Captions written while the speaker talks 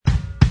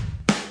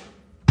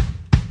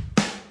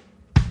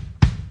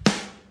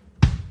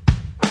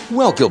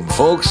Welcome,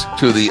 folks,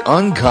 to The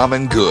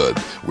Uncommon Good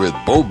with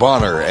Bo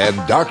Bonner and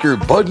Dr.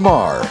 Bud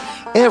Marr.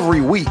 Every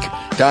week,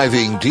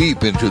 diving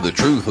deep into the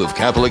truth of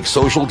Catholic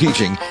social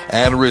teaching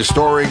and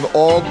restoring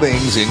all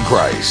things in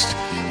Christ.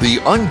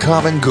 The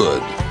Uncommon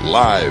Good,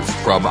 live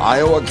from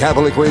Iowa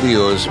Catholic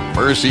Radio's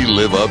Mercy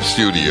Live Up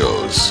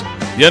Studios.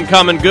 The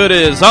Uncommon Good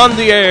is on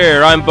the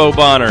air. I'm Bo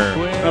Bonner.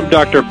 I'm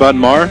Dr. Bud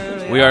Marr.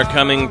 We are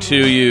coming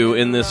to you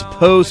in this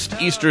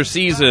post-Easter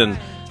season,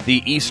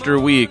 the Easter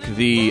week,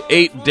 the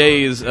 8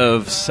 days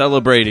of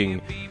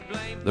celebrating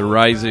the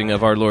rising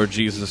of our Lord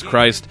Jesus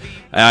Christ.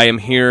 I am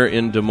here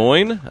in Des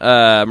Moines,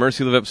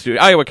 Mercy Live Up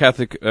Studios, Iowa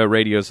Catholic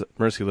Radio's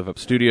Mercy Live Up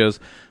Studios.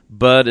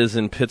 Bud is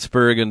in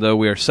Pittsburgh, and though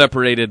we are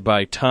separated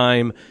by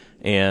time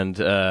and,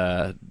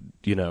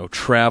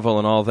 travel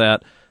and all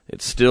that,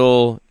 it's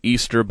still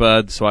Easter,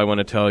 Bud, so I want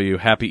to tell you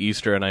Happy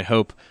Easter, and I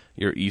hope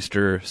your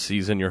Easter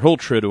season, your whole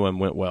Triduum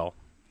went well.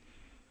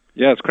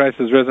 Yes, Christ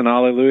is risen,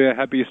 hallelujah.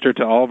 Happy Easter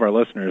to all of our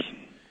listeners.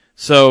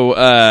 So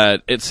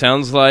it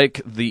sounds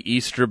like the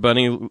Easter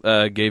Bunny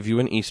gave you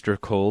an Easter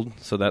cold,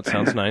 so that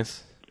sounds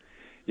nice.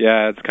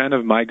 Yeah, it's kind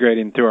of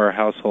migrating through our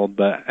household,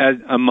 but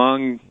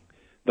among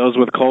those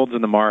with colds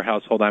in the Marr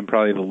household, I'm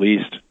probably the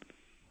least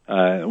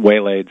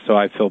waylaid, so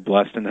I feel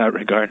blessed in that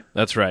regard.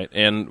 That's right,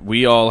 and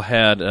we all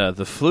had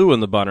the flu in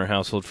the Bonner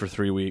household for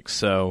 3 weeks,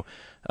 so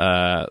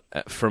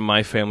from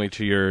my family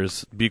to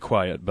yours, be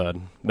quiet,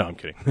 Bud. No, I'm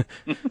kidding.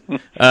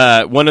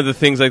 One of the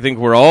things I think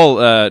we're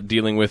all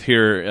dealing with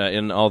here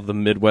in all the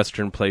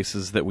Midwestern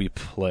places that we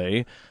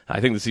play, I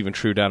think this is even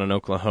true down in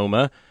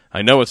Oklahoma.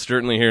 I know it's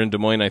certainly here in Des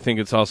Moines. I think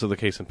it's also the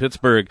case in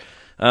Pittsburgh.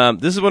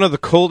 This is one of the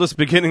coldest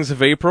beginnings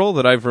of April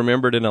that I've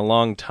remembered in a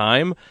long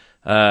time.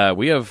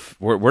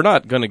 We're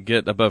not going to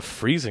get above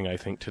freezing, I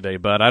think, today,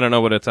 Bud. I don't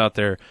know what it's out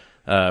there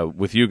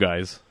with you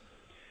guys.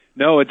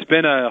 No, it's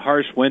been a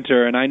harsh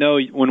winter, and I know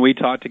when we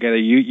talked together,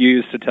 you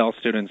used to tell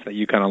students that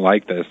you kind of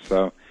like this,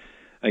 so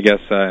I guess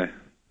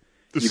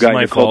you got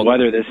your cold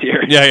weather this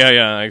year.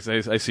 Yeah. I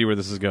see where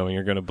this is going.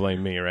 You're going to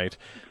blame me, right?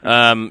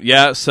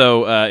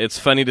 So it's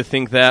funny to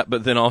think that,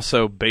 but then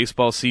also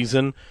baseball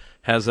season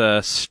has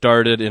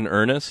started in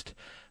earnest.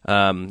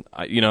 I'm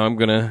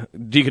going to...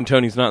 Deacon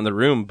Tony's not in the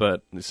room,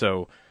 but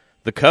so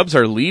the Cubs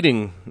are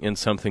leading in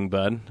something,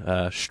 Bud.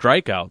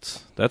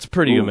 Strikeouts. That's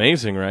pretty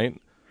amazing, right?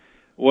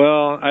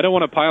 Well, I don't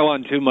want to pile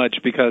on too much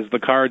because the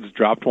Cards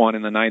dropped one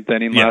in the ninth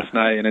inning last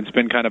night, and it's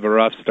been kind of a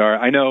rough start.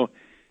 I know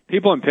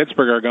people in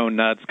Pittsburgh are going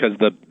nuts because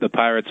the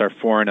Pirates are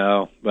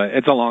 4-0, but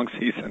it's a long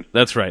season.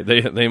 That's right.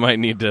 They might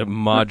need to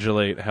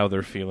modulate how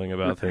they're feeling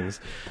about things.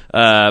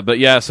 But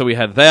yeah, so we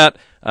had that.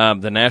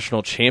 The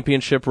national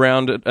championship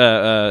round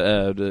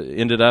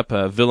ended up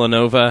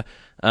Villanova.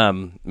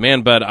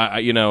 Man, Bud,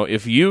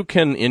 if you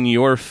can in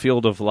your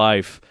field of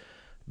life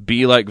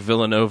be like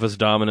Villanova's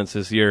dominance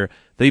this year,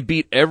 they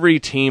beat every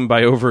team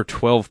by over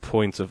 12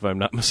 points, if I'm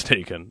not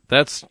mistaken.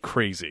 That's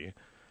crazy.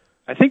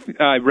 I think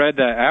I read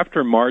that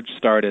after March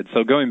started,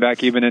 so going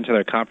back even into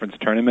their conference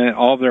tournament,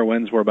 all of their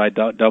wins were by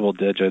double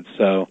digits.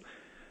 So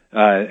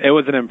it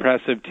was an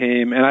impressive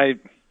team. And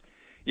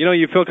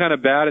you feel kind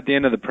of bad at the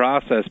end of the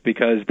process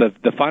because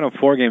the final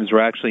four games were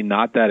actually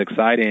not that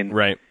exciting.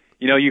 Right.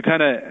 You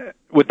kind of,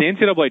 with the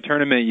NCAA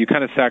tournament, you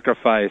kind of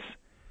sacrifice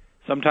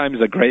sometimes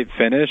a great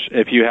finish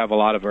if you have a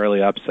lot of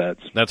early upsets.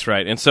 That's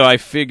right. And so I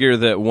figure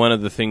that one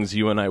of the things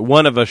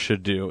one of us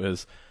should do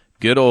is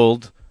get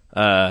old,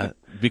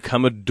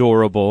 become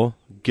adorable,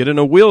 get in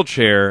a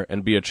wheelchair,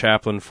 and be a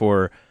chaplain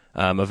for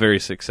a very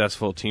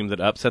successful team that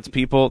upsets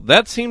people.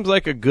 That seems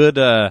like a good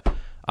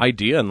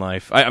idea in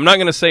life. I'm not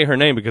going to say her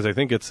name because I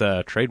think it's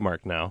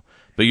trademarked now,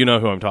 but you know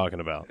who I'm talking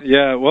about.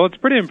 Yeah, well, it's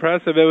pretty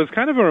impressive. It was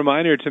kind of a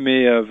reminder to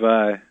me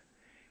of...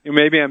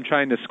 maybe I'm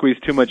trying to squeeze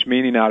too much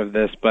meaning out of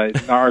this,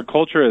 but our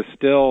culture is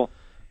still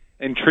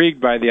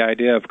intrigued by the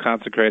idea of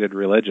consecrated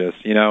religious,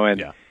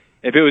 and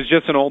if it was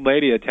just an old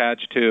lady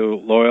attached to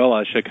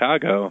Loyola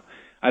Chicago,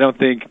 I don't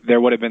think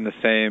there would have been the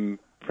same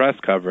press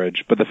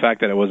coverage, but the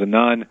fact that it was a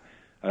nun,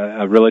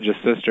 a religious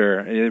sister,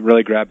 it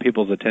really grabbed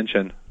people's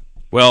attention.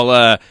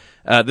 Well,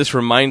 this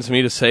reminds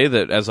me to say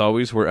that, as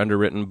always, we're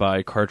underwritten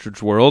by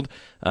Cartridge World.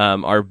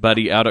 Our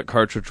buddy out at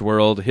Cartridge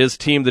World, his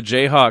team, the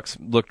Jayhawks,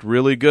 looked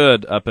really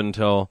good up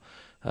until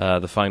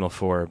the Final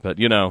Four. But,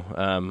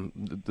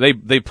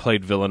 they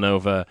played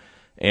Villanova,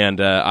 and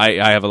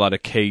I have a lot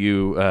of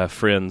KU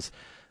friends,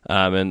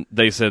 and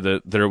they said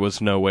that there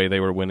was no way they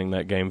were winning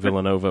that game.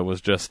 Villanova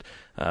was just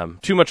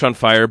too much on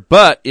fire.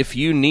 But if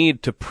you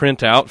need to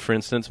print out, for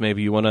instance,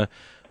 maybe you want to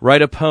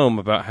write a poem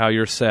about how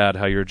you're sad,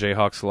 how your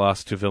Jayhawks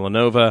lost to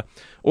Villanova.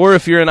 Or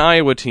if you're an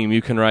Iowa team,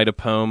 you can write a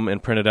poem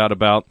and print it out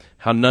about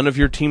how none of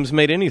your teams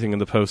made anything in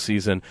the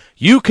postseason.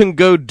 You can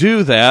go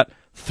do that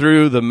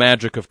through the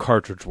magic of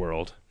Cartridge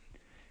World.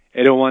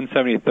 801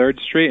 73rd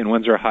Street in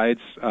Windsor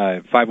Heights,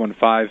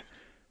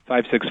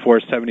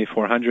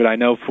 515-564-7400. I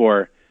know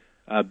for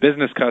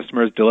business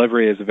customers,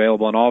 delivery is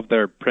available, and all of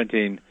their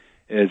printing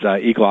is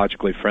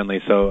ecologically friendly,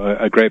 so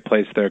a great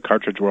place there,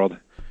 Cartridge World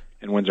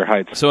in Windsor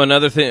Heights. So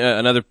another thing,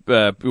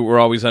 we're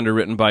always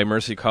underwritten by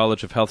Mercy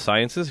College of Health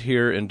Sciences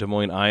here in Des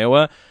Moines,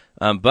 Iowa.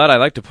 But I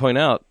like to point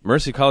out,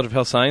 Mercy College of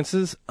Health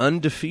Sciences,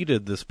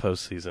 undefeated this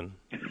postseason.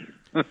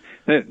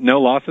 No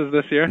losses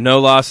this year? No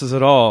losses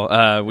at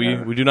all.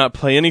 We do not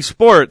play any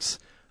sports,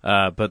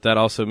 but that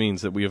also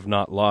means that we have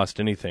not lost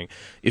anything.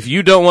 If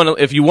you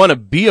want to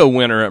be a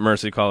winner at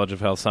Mercy College of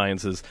Health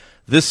Sciences,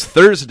 this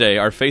Thursday,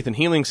 our Faith and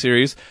Healing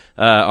series,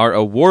 our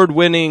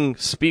award-winning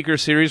speaker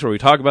series where we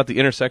talk about the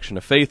intersection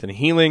of faith and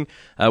healing,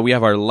 we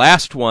have our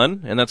last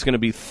one, and that's going to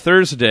be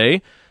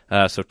Thursday,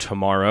 so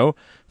tomorrow.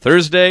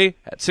 Thursday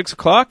at 6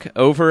 o'clock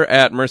over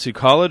at Mercy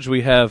College,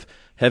 we have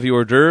Heavy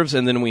Hors d'oeuvres,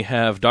 and then we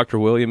have Dr.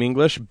 William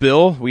English.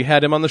 Bill, we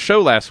had him on the show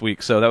last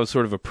week, so that was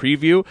sort of a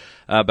preview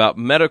about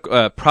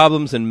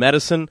problems in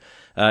medicine,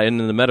 in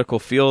the medical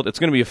field. It's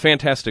going to be a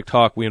fantastic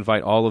talk. We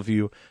invite all of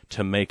you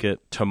to make it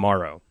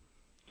tomorrow.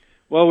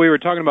 Well, we were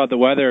talking about the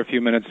weather a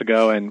few minutes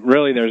ago, and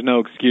really there's no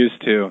excuse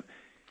to,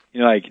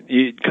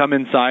 you come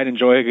inside,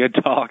 enjoy a good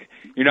talk.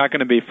 You're not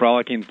going to be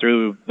frolicking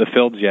through the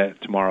fields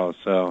yet tomorrow.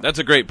 So that's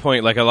a great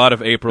point. Like a lot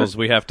of Aprils,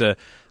 we have to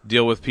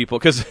deal with people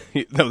because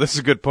no, this is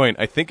a good point.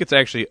 I think it's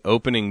actually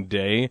opening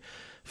day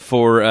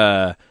for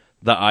the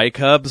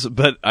iCubs,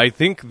 but I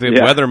think the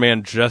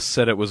weatherman just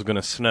said it was going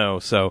to snow.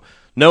 So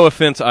no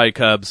offense,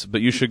 iCubs,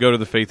 but you should go to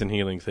the Faith and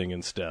Healing thing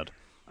instead.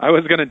 I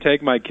was going to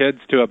take my kids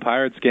to a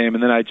Pirates game,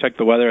 and then I checked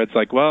the weather. It's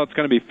like, well, it's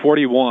going to be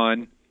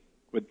 41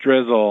 with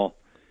drizzle.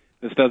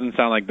 This doesn't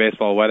sound like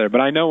baseball weather,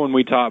 but I know when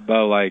we taught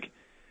Bo,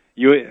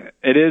 it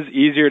is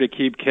easier to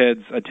keep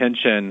kids'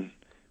 attention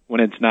when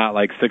it's not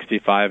like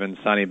 65 and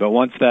sunny. But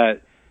once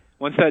that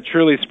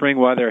truly spring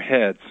weather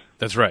hits,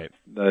 that's right,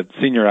 the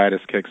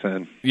senioritis kicks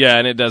in. Yeah,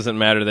 and it doesn't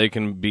matter. They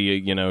can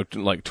be,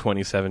 like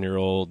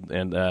 27-year-old,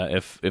 and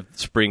if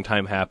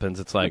springtime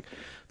happens, it's like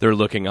they're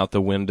looking out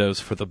the windows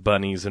for the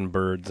bunnies and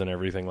birds and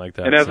everything like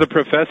that. And as a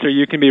professor,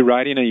 you can be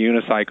riding a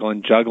unicycle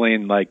and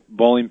juggling like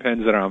bowling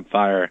pins that are on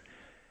fire,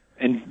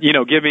 and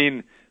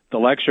giving the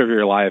lecture of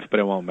your life, but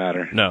it won't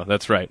matter. No,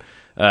 that's right.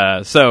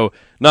 So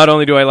not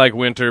only do I like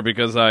winter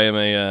because I am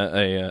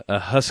a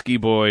husky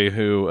boy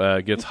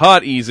who gets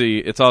hot easy,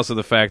 it's also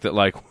the fact that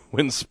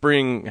when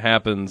spring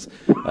happens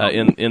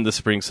in the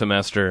spring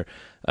semester,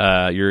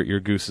 your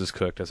goose is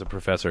cooked as a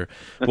professor.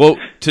 Well,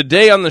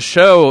 today on the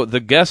show, the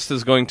guest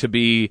is going to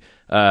be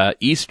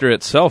Easter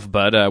itself,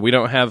 but we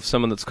don't have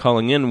someone that's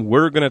calling in.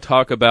 We're going to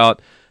talk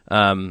about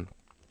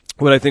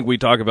what I think we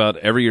talk about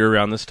every year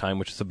around this time,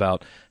 which is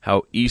about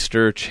how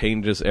Easter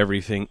changes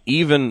everything,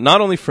 even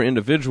not only for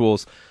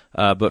individuals,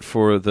 but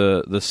for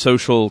the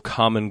social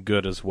common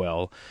good as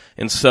well.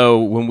 And so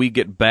when we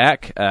get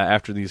back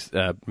after these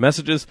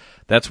messages,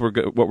 that's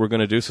what we're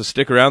going to do. So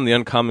stick around, The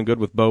Uncommon Good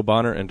with Bo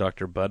Bonner and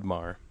Dr. Bud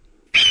Marr.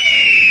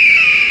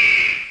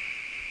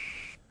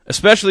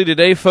 Especially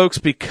today, folks,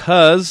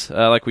 because,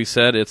 like we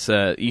said, it's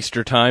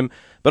Easter time.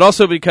 But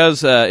also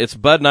because it's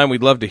Bud and I,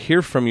 we'd love to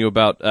hear from you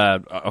about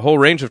a whole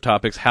range of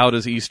topics. How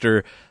does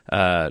Easter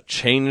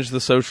change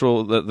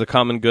the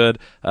common good,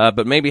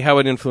 but maybe how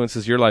it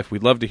influences your life?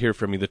 We'd love to hear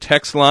from you. The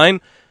text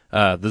line,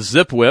 the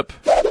Zip Whip,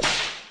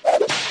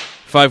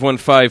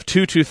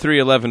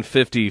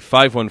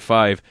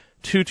 515-223-1150,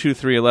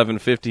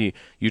 515-223-1150.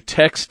 You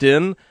text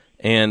in,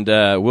 and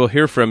we'll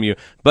hear from you.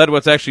 Bud,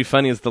 what's actually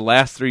funny is the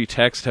last three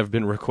texts have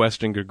been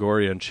requesting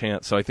Gregorian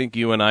chant, so I think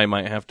you and I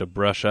might have to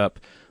brush up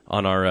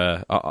on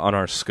our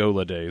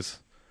Scola days.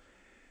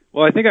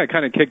 Well, I think I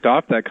kind of kicked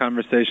off that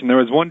conversation. There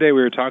was one day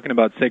we were talking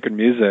about sacred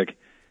music,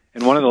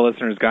 and one of the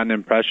listeners got an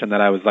impression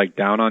that I was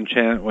down on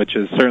chant, which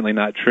is certainly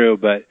not true.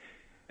 But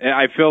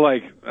I feel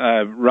like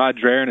Rod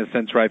Dreher, in a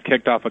sense, where I've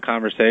kicked off a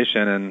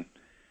conversation, and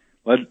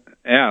let's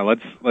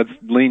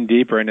lean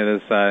deeper into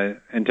this,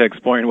 into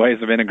exploring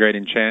ways of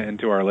integrating chant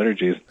into our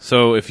liturgies.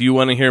 So, if you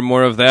want to hear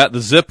more of that,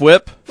 the Zip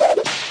Whip.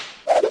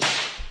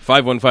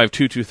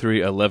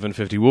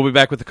 515-223-1150. We'll be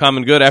back with the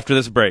Common Good after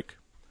this break.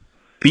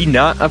 Be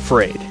not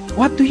afraid.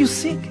 What do you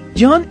think?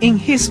 John, in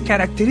his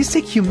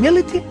characteristic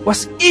humility,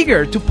 was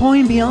eager to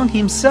point beyond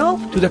himself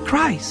to the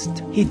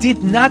Christ. He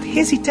did not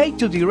hesitate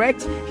to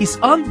direct his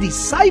own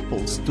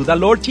disciples to the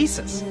Lord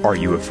Jesus. Are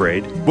you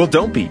afraid? Well,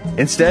 don't be.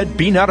 Instead,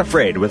 Be Not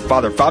Afraid with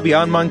Father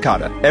Fabian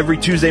Moncada every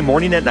Tuesday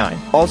morning at 9.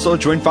 Also,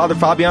 join Father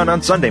Fabian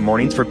on Sunday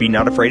mornings for Be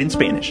Not Afraid in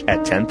Spanish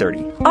at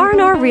 10:30.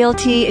 R&R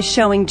Realty is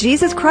showing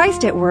Jesus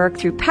Christ at work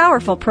through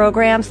powerful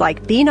programs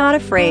like Be Not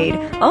Afraid,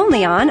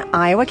 only on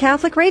Iowa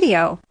Catholic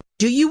Radio.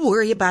 Do you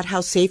worry about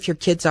how safe your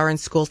kids are in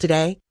school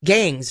today?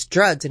 Gangs,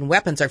 drugs, and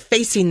weapons are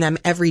facing them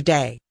every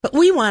day. But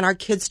we want our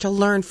kids to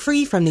learn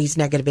free from these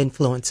negative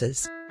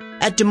influences.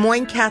 At Des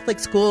Moines Catholic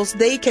Schools,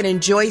 they can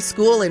enjoy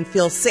school and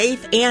feel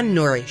safe and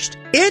nourished.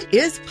 It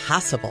is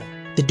possible.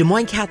 The Des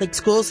Moines Catholic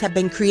Schools have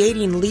been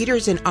creating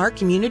leaders in our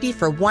community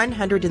for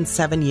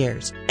 107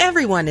 years.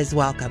 Everyone is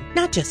welcome,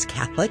 not just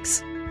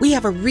Catholics. We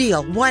have a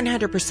real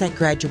 100%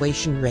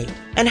 graduation rate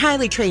and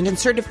highly trained and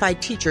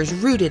certified teachers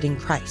rooted in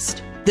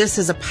Christ. This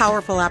is a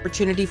powerful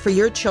opportunity for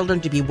your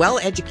children to be well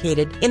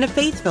educated in a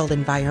faith-filled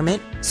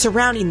environment,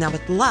 surrounding them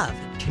with love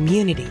and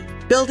community,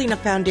 building a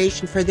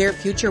foundation for their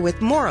future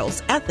with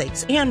morals,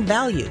 ethics, and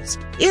values.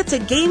 It's a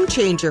game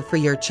changer for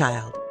your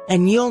child.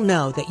 and you'll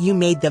know that you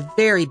made the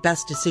very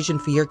best decision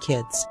for your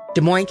kids.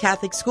 Des Moines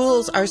Catholic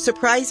Schools are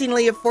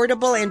surprisingly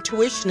affordable and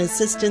tuition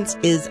assistance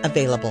is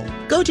available.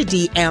 Go to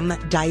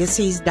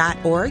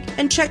dmdiocese.org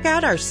and check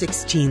out our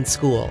 16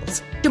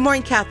 schools. Des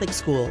Moines Catholic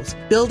Schools,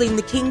 building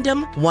the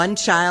kingdom one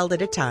child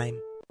at a time.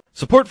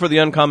 Support for The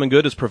Uncommon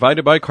Good is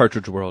provided by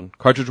Cartridge World.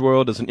 Cartridge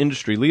World is an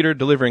industry leader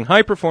delivering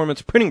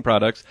high-performance printing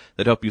products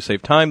that help you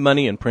save time,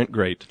 money, and print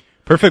great.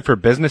 Perfect for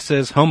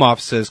businesses, home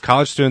offices,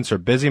 college students, or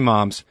busy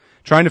moms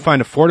trying to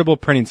find affordable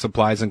printing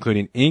supplies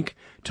including ink,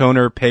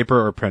 toner,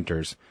 paper, or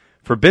printers.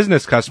 For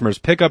business customers,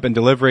 pickup and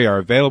delivery are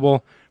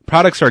available.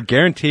 Products are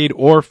guaranteed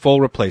or full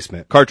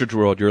replacement. Cartridge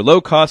World, your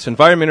low-cost,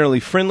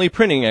 environmentally friendly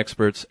printing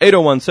experts,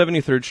 801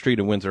 73rd Street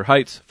in Windsor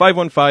Heights,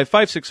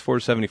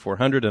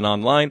 515-564-7400, and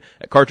online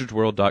at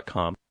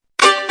cartridgeworld.com.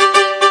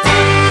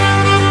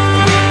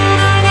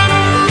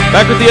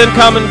 Back with The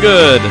Uncommon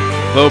Good,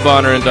 Bo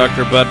Bonner and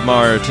Dr. Bud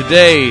Marr.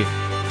 Today,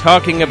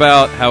 talking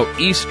about how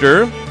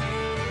Easter,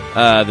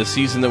 the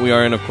season that we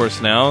are in, of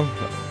course, now,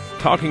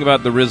 talking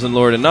about the risen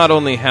Lord, and not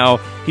only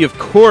how he, of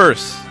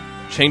course,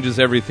 changes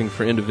everything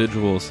for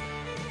individuals,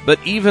 but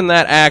even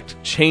that act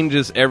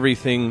changes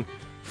everything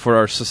for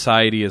our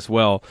society as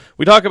well.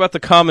 We talk about the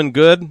common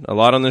good a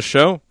lot on this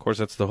show. Of course,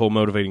 that's the whole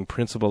motivating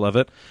principle of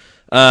it.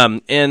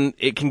 And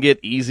it can get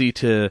easy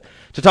to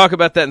talk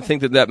about that and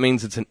think that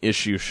means it's an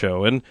issue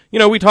show. And,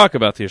 we talk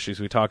about the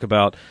issues. We talk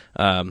about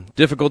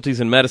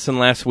difficulties in medicine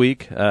last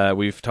week.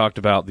 We've talked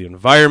about the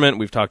environment.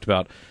 We've talked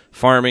about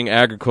farming,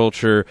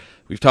 agriculture.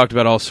 We've talked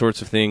about all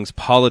sorts of things,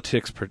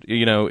 politics,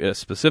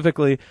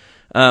 specifically.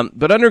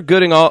 But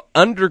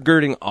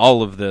undergirding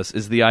all of this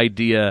is the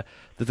idea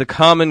that the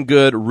common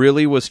good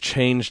really was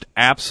changed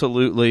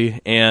absolutely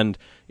and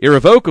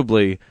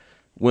irrevocably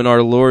when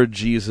our Lord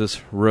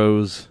Jesus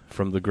rose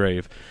from the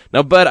grave.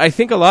 Now, Bud, I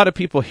think a lot of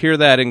people hear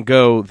that and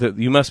go that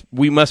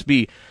we must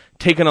be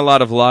taking a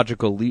lot of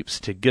logical leaps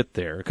to get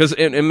there,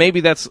 and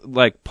maybe that's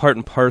like part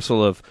and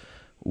parcel of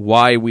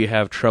why we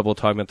have trouble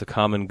talking about the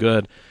common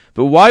good.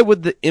 But why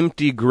would the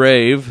empty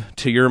grave,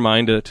 to your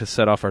mind, to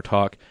set off our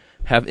talk,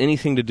 have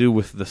anything to do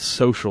with the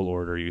social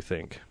order, you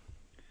think?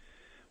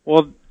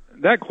 Well,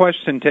 that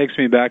question takes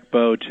me back,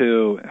 Bo,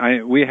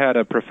 to we had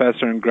a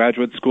professor in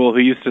graduate school who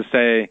used to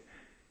say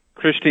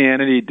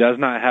Christianity does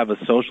not have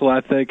a social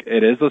ethic,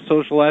 it is a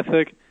social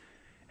ethic.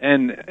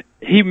 And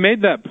he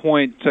made that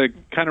point to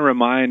kind of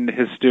remind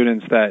his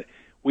students that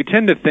we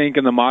tend to think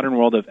in the modern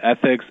world of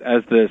ethics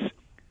as this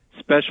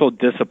special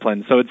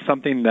discipline. So it's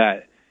something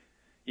that,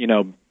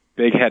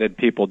 big-headed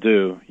people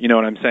do. You know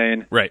what I'm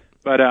saying? Right.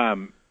 But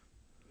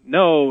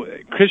no,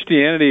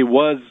 Christianity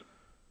was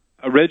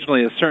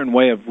originally a certain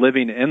way of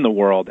living in the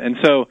world. And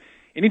so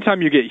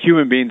anytime you get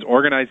human beings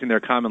organizing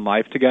their common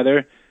life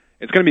together,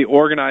 it's going to be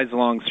organized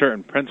along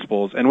certain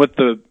principles. And with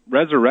the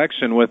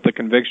resurrection, with the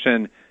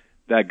conviction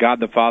that God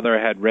the Father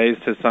had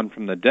raised his Son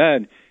from the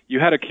dead, you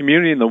had a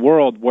community in the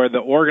world where the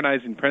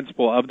organizing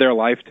principle of their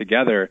life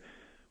together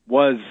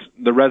was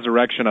the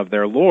resurrection of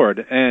their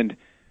Lord. And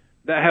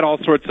that had all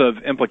sorts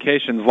of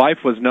implications. Life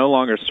was no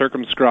longer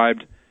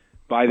circumscribed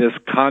by this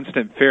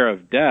constant fear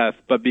of death,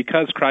 but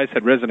because Christ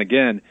had risen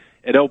again,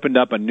 it opened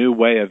up a new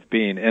way of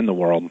being in the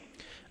world.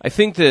 I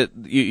think that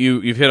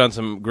you've hit on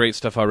some great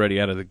stuff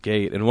already out of the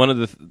gate, and one of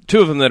the two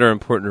of them that are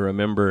important to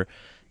remember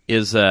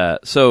is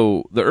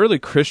so the early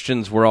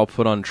Christians were all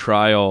put on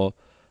trial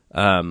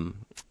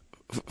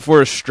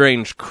for a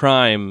strange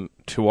crime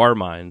to our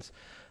minds.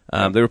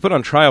 They were put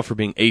on trial for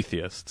being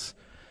atheists.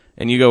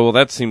 And you go, well,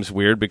 that seems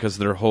weird because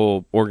their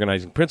whole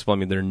organizing principle,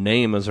 their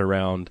name is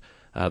around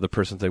the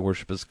persons they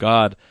worship as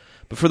God.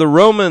 But for the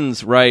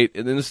Romans, right,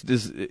 and this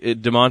is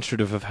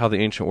demonstrative of how the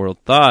ancient world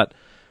thought,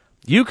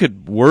 you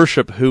could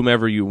worship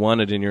whomever you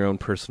wanted in your own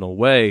personal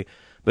way,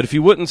 but if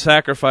you wouldn't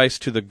sacrifice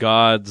to the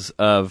gods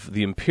of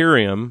the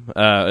imperium,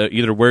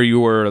 either where you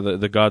were or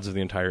the gods of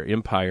the entire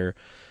empire,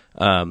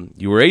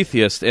 you were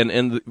atheist.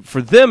 And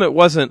for them, it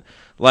wasn't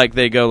like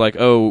they go like,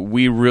 oh,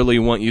 we really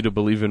want you to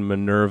believe in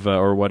Minerva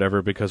or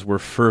whatever because we're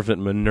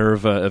fervent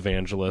Minerva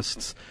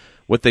evangelists.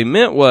 What they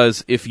meant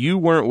was if you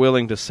weren't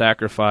willing to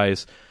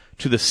sacrifice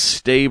to the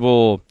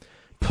stable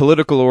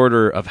political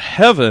order of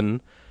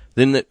heaven,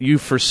 then that you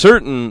for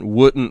certain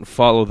wouldn't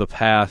follow the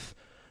path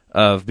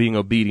of being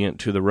obedient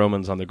to the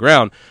Romans on the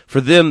ground. For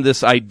them,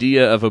 this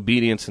idea of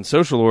obedience and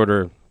social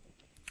order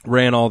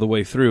ran all the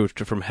way through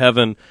from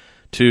heaven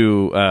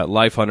to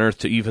life on earth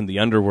to even the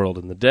underworld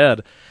and the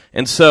dead.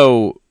 And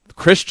so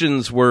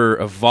Christians were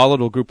a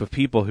volatile group of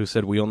people who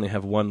said we only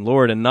have one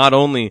Lord, and not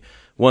only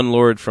one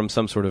Lord from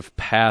some sort of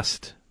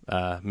past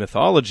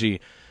mythology,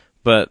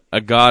 but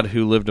a God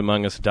who lived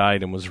among us,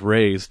 died, and was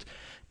raised.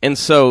 And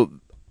so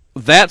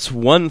that's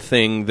one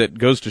thing that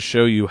goes to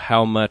show you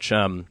how much,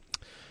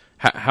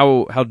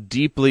 how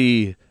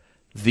deeply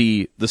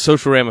the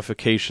social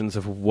ramifications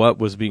of what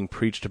was being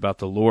preached about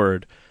the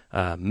Lord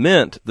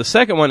meant. The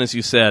second one, as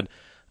you said,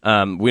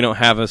 we don't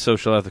have a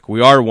social ethic.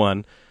 We are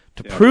one.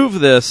 To prove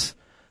this,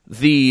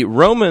 the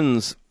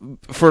Romans,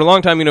 for a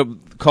long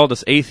time, called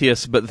us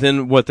atheists, but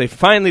then what they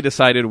finally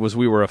decided was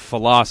we were a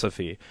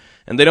philosophy.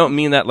 And they don't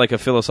mean that like a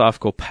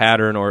philosophical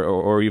pattern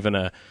or even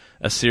a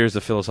series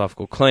of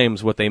philosophical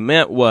claims. What they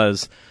meant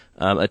was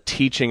a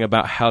teaching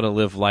about how to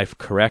live life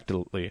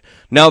correctly.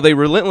 Now, they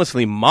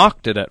relentlessly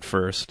mocked it at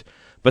first,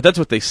 but that's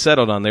what they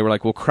settled on. They were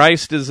like, well,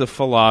 Christ is a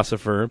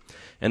philosopher,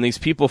 and these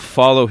people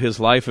follow his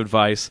life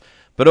advice,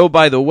 but oh,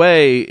 by the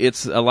way,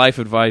 it's a life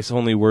advice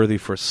only worthy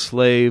for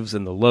slaves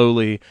and the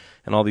lowly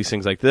and all these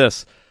things like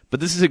this. But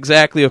this is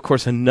exactly, of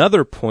course,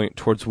 another point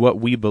towards what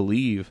we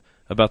believe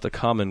about the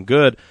common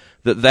good,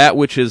 that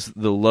which is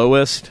the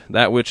lowest,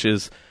 that which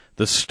is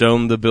the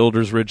stone the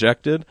builders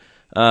rejected,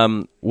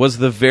 was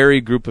the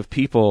very group of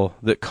people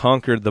that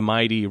conquered the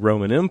mighty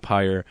Roman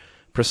Empire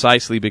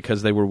precisely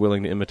because they were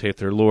willing to imitate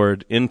their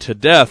Lord into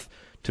death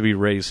to be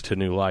raised to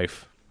new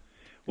life.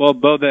 Well,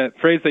 Bo, that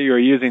phrase that you were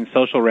using,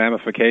 social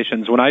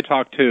ramifications, when I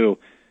talk to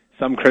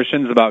some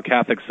Christians about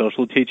Catholic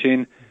social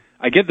teaching,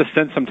 I get the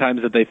sense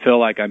sometimes that they feel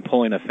like I'm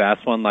pulling a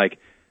fast one, like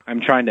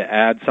I'm trying to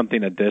add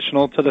something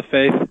additional to the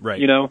faith, right.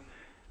 You know?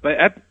 But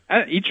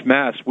at each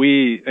Mass,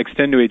 we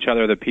extend to each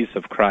other the peace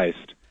of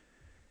Christ.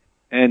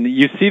 And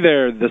you see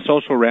there the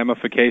social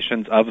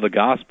ramifications of the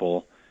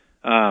gospel.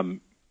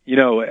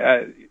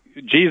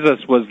 Jesus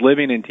was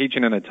living and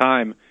teaching in a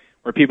time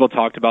where people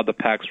talked about the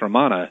Pax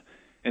Romana.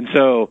 And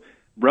so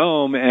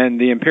Rome and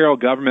the imperial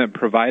government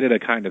provided a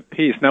kind of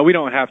peace. Now, we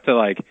don't have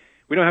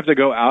to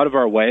go out of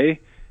our way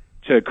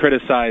to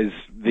criticize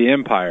the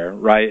empire,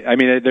 right? I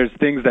mean, there's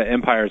things that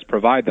empires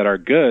provide that are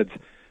goods.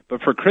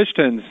 But for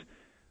Christians,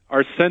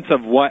 our sense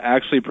of what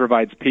actually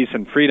provides peace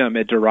and freedom,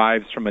 it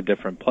derives from a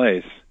different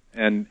place.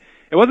 And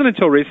it wasn't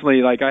until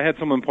recently, like I had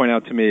someone point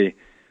out to me,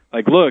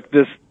 like, look,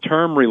 this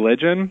term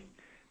religion,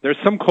 there's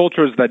some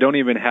cultures that don't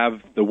even have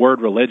the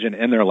word religion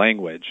in their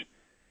language.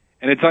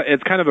 And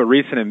it's kind of a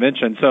recent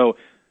invention. So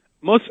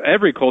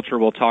every culture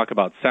will talk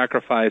about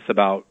sacrifice,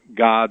 about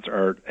gods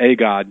or a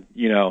god,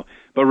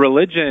 but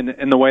religion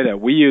in the way that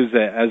we use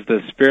it as the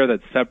sphere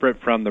that's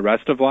separate from the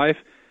rest of life,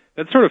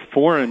 that's sort of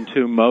foreign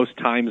to most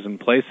times and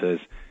places.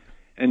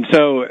 And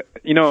so,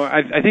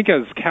 I think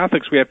as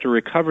Catholics we have to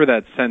recover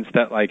that sense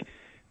that, like,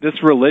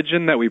 this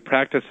religion that we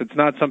practice, it's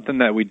not something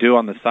that we do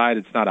on the side,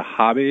 it's not a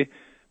hobby,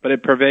 but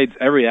it pervades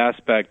every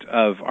aspect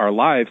of our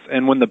lives.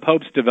 And when the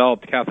popes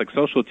developed Catholic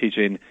social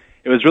teaching,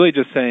 it was really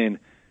just saying,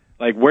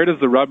 like, where does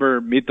the rubber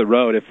meet the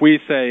road? If we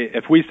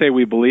say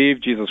we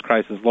believe Jesus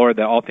Christ is Lord,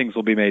 that all things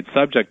will be made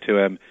subject to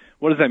him,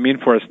 what does that mean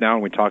for us now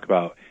when we talk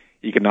about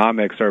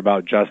economics or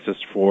about justice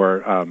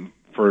for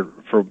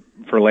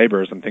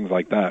laborers and things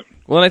like that?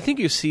 Well, and I think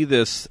you see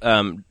this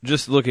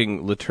just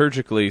looking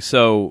liturgically.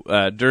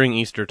 So during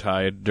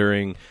Eastertide,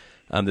 during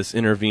this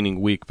intervening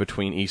week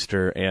between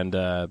Easter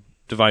and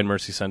Divine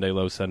Mercy Sunday,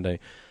 Low Sunday,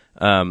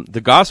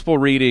 the gospel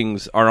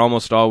readings are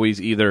almost always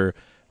either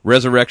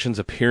resurrections,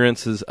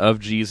 appearances of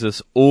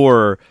Jesus,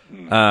 or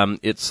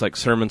it's like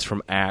sermons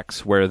from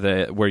Acts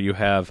where you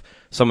have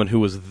someone who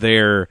was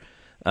there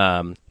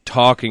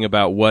talking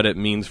about what it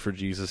means for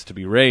Jesus to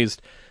be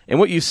raised. And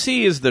what you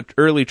see is the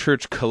early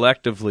church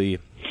collectively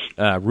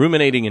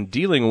ruminating and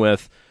dealing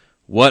with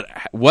what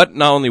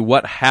not only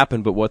what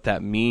happened, but what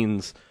that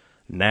means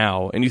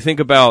now. And you think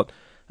about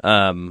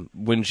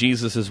when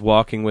Jesus is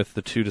walking with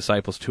the two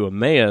disciples to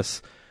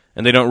Emmaus,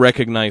 and they don't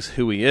recognize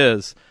who he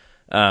is.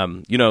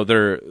 When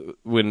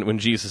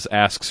Jesus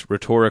asks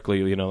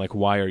rhetorically, like,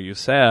 why are you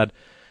sad?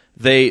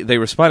 They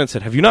respond and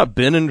said, have you not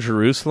been in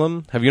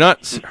Jerusalem? Have you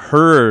not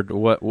heard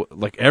what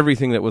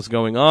everything that was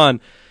going on?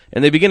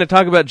 And they begin to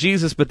talk about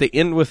Jesus, but they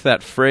end with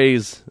that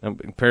phrase, I'm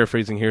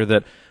paraphrasing here,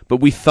 but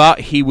we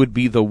thought he would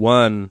be the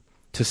one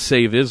to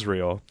save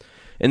Israel.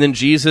 And then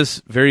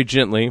Jesus, very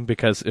gently,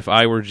 because if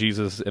I were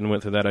Jesus and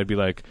went through that, I'd be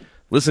like,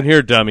 listen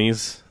here,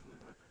 dummies.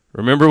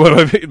 Remember what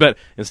I mean? But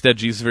instead,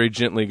 Jesus very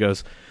gently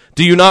goes,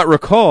 do you not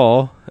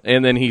recall?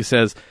 And then he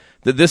says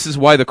that this is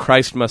why the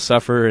Christ must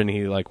suffer, and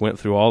he went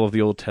through all of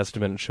the Old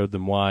Testament and showed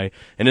them why.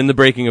 And in the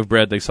breaking of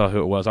bread, they saw who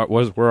it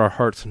was. Were our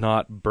hearts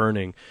not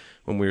burning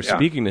when we were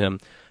speaking to him?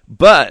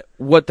 But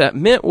what that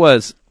meant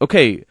was,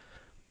 okay,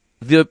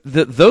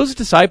 those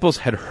disciples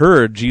had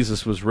heard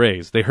Jesus was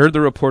raised. They heard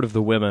the report of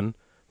the women.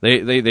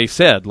 They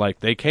said,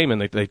 they came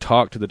and they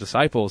talked to the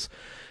disciples,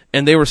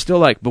 and they were still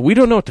like, but we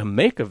don't know what to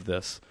make of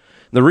this.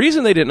 The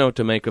reason they didn't know what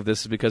to make of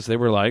this is because they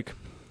were like,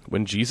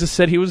 when Jesus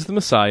said he was the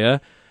Messiah,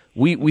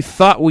 we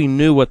thought we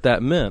knew what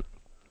that meant.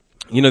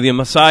 The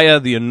Messiah,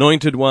 the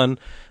anointed one,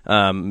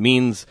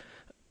 means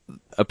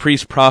a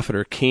priest, prophet,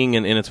 or king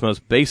in its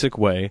most basic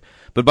way.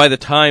 But by the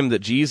time that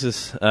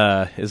Jesus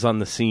is on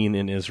the scene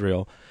in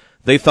Israel,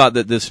 they thought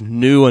that this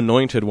new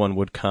anointed one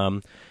would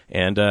come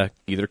and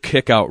either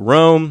kick out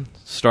Rome,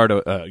 start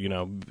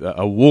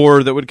a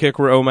war that would kick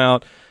Rome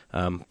out,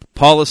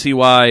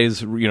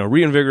 policy-wise,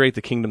 reinvigorate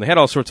the kingdom. They had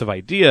all sorts of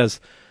ideas,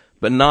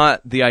 but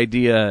not the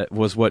idea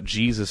was what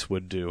Jesus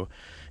would do.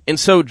 And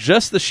so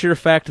just the sheer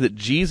fact that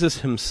Jesus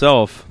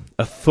himself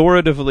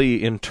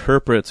authoritatively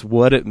interprets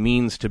what it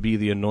means to be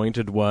the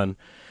anointed one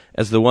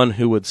as the one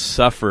who would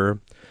suffer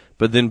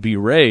but then be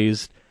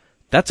raised,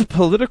 that's a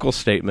political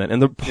statement.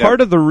 And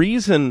part of the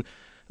reason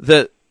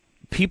that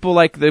people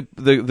like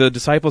the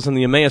disciples on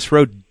the Emmaus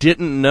Road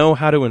didn't know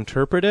how to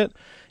interpret it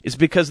is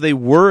because they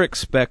were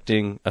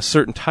expecting a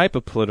certain type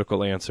of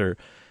political answer,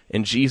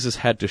 and Jesus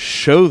had to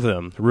show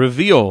them,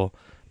 reveal,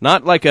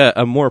 not like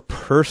a more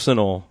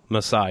personal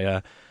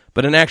Messiah,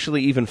 but an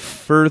actually even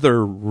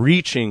further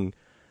reaching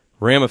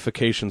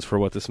ramifications for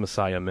what this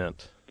Messiah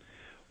meant.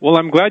 Well,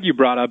 I'm glad you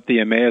brought up the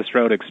Emmaus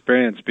Road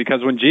experience,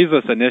 because when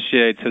Jesus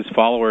initiates his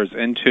followers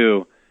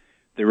into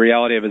the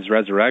reality of his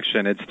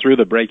resurrection, it's through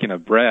the breaking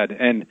of bread.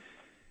 And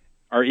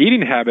our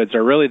eating habits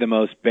are really the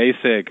most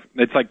basic.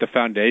 It's like the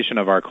foundation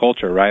of our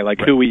culture, right? Like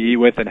who we eat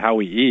with and how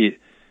we eat.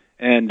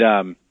 And,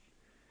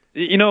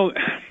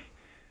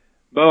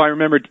 Bo, I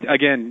remember,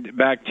 again,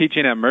 back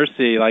teaching at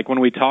Mercy, like when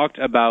we talked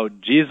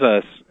about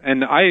Jesus,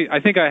 and I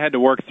think I had to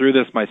work through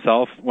this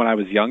myself when I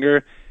was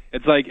younger.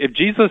 It's like if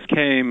Jesus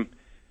came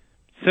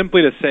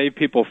simply to save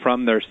people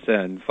from their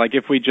sins, like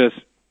if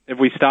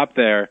we stop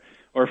there,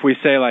 or if we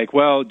say like,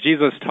 well,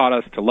 Jesus taught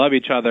us to love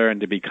each other and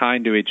to be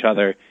kind to each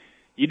other,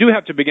 you do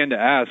have to begin to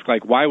ask,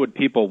 like, why would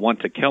people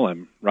want to kill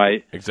him,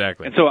 right?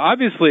 Exactly. And so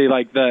obviously,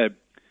 like, the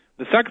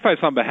sacrifice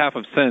on behalf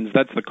of sins,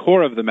 that's the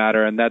core of the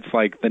matter, and that's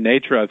like the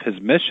nature of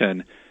his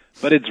mission.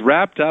 But it's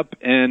wrapped up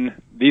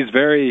in these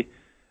very,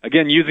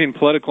 again, using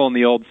political in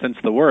the old sense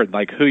of the word,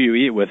 like who you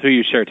eat with, who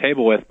you share a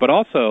table with, but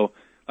also,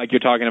 like you're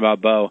talking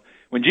about, Bo,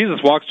 when Jesus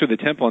walks through the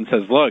temple and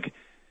says, look,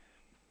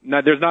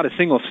 now there's not a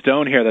single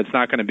stone here that's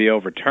not going to be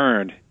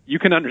overturned, you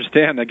can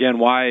understand, again,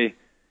 why,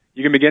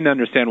 you can begin to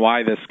understand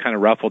why this kind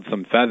of ruffled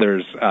some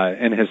feathers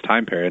in his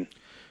time period.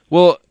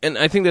 Well, and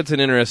I think that's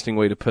an interesting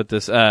way to put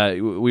this.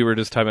 We were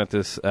just talking about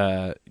this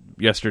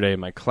yesterday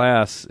in my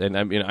class, and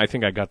I mean, I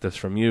think I got this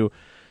from you.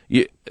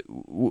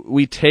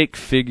 We take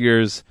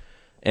figures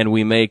and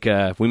we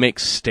make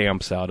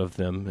stamps out of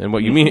them, and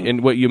what you mean,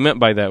 and what you meant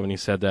by that when you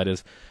said that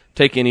is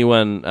take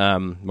anyone,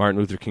 Martin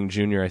Luther King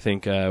Jr. I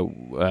think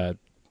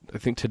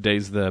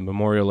today's the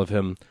memorial of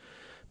him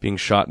being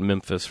shot in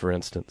Memphis, for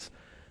instance.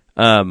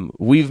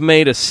 We've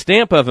made a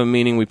stamp of him,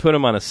 meaning we put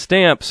him on a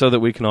stamp so that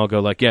we can all go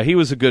like, yeah, he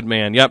was a good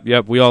man.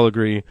 Yep, we all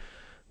agree.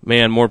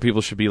 Man, more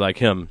people should be like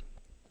him.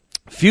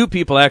 Few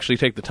people actually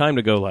take the time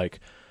to go like,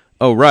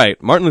 oh,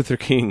 right, Martin Luther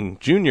King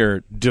Jr.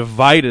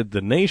 divided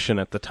the nation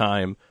at the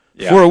time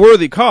for a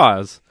worthy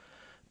cause,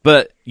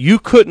 but you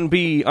couldn't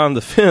be on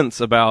the fence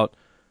about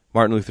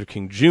Martin Luther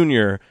King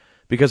Jr.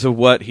 because of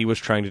what he was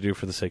trying to do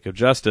for the sake of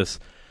justice.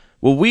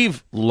 Well,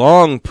 we've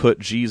long put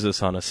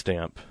Jesus on a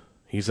stamp.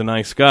 He's a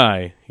nice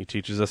guy. He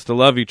teaches us to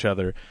love each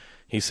other.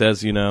 He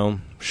says,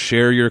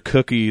 share your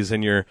cookies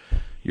and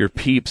your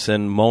Peeps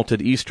and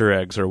malted Easter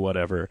eggs or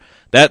whatever.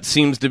 That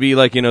seems to be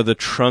like, the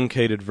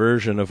truncated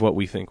version of what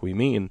we think we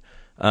mean.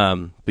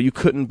 But you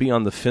couldn't be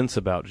on the fence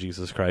about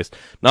Jesus Christ.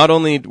 Not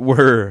only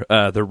were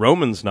the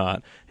Romans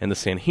not and the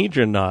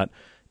Sanhedrin not,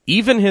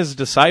 even his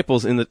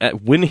disciples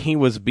when he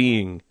was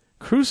being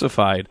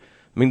crucified,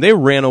 I mean, they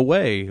ran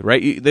away,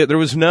 right? There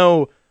was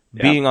no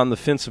being on the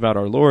fence about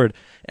our Lord.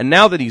 And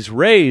now that he's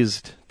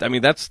raised, I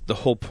mean, that's the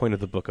whole point of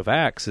the book of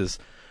Acts, is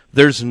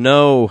there's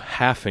no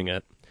halving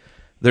it.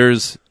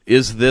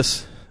 Is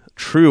this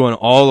true, and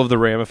all of the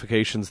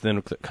ramifications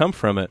then that come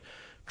from it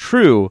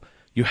true?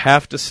 You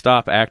have to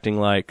stop acting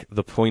like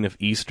the point of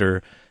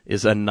Easter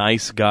is a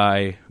nice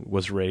guy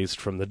was raised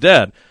from the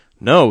dead.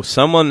 No,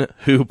 someone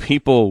who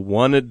people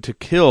wanted to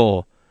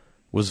kill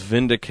was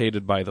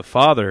vindicated by the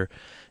Father.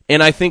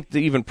 And I think to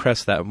even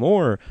press that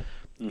more,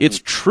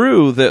 it's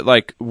true that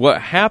like what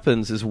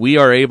happens is we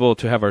are able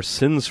to have our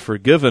sins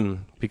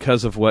forgiven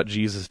because of what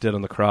Jesus did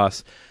on the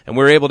cross, and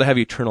we're able to have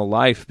eternal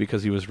life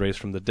because he was raised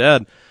from the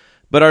dead.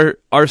 But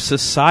our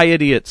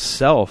society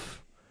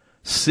itself,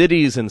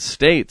 cities and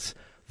states,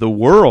 the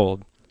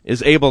world,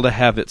 is able to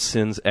have its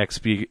sins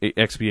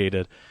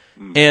expiated.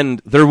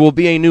 And there will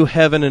be a new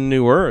heaven and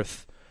new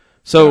earth.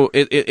 So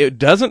it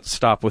doesn't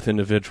stop with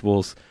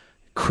individuals.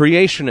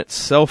 Creation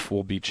itself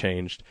will be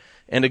changed.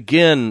 And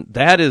again,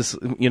 that is,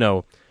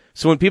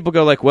 so when people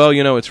go like, well,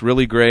 it's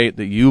really great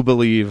that you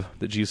believe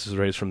that Jesus was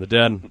raised from the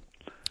dead,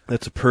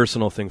 that's a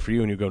personal thing for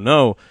you. And you go,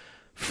 no,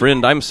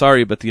 friend, I'm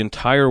sorry, but the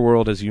entire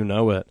world as you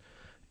know it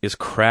is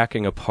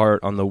cracking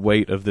apart on the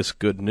weight of this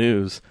good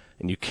news,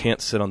 and you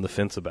can't sit on the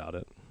fence about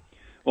it.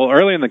 Well,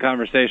 early in the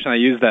conversation, I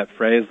used that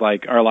phrase,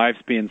 like, our lives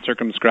being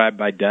circumscribed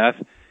by death.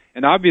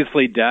 And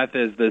obviously death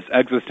is this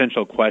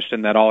existential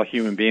question that all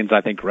human beings,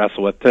 I think,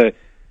 wrestle with.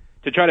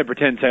 To try to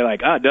pretend, say,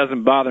 like, it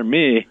doesn't bother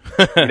me,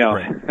 right,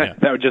 yeah.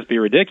 That would just be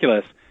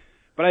ridiculous.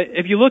 But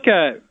if you look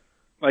at,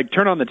 like,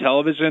 turn on the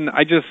television,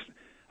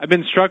 I've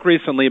been struck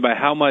recently by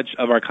how much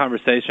of our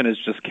conversation is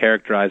just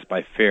characterized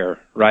by fear,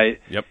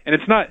 right? Yep. And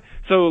it's not,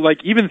 so, like,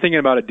 even thinking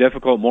about a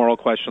difficult moral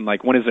question,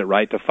 like, when is it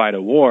right to fight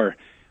a war?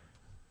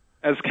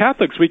 As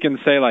Catholics, we can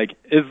say, like,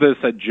 is this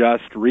a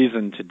just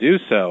reason to do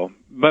so?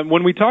 But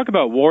when we talk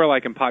about war,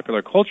 like in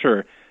popular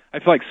culture, I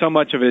feel like so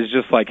much of it is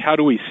just like, how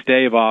do we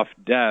stave off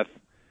death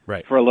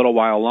for a little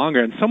while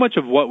longer? And so much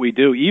of what we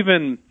do,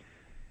 even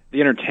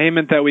the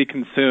entertainment that we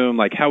consume,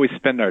 like how we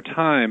spend our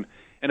time,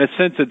 in a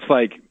sense, it's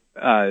like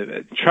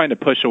trying to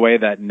push away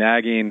that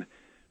nagging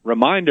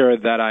reminder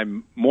that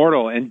I'm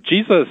mortal. And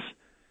Jesus,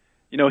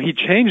 he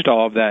changed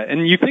all of that.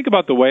 And you think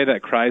about the way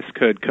that Christ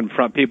could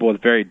confront people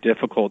with very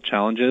difficult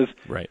challenges.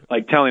 Right.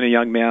 Like telling a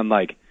young man,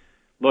 like,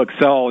 look,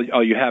 sell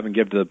all you have and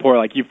give to the poor.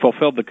 Like, you've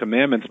fulfilled the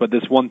commandments, but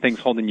this one thing's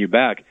holding you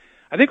back.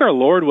 I think our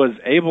Lord was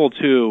able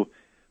to,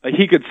 like,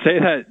 he could say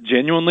that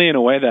genuinely in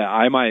a way that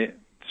I might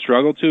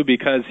struggle to,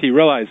 because he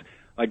realized,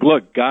 like,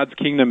 look, God's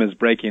kingdom is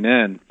breaking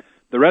in.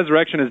 The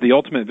resurrection is the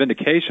ultimate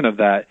vindication of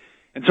that.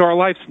 And so our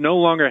lives no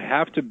longer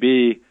have to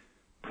be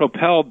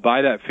propelled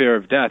by that fear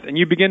of death. And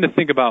you begin to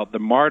think about the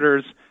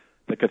martyrs,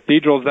 the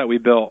cathedrals that we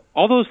built.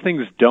 All those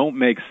things don't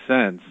make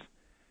sense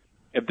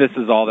if this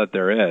is all that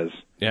there is.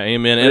 Yeah,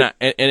 amen.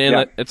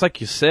 And it's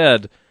like you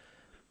said,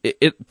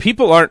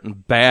 people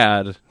aren't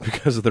bad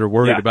because they're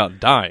worried about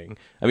dying.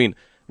 I mean,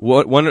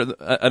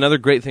 another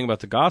great thing about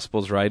the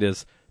Gospels, right,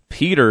 is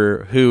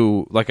Peter,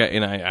 who,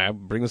 I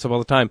bring this up all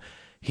the time,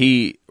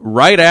 he,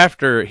 right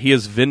after he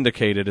is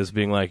vindicated as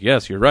being like,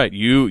 yes, you're right,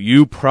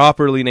 you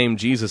properly named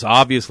Jesus,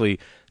 obviously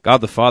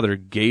God the Father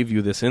gave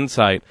you this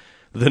insight.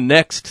 The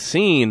next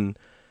scene,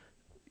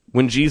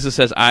 when Jesus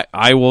says,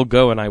 I will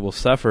go and I will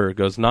suffer,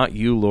 goes, not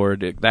you,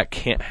 Lord, that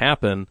can't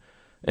happen.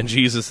 And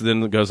Jesus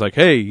then goes like,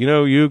 hey,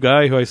 you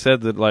guy who I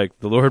said that, like,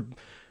 the Lord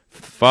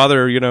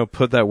Father,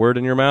 put that word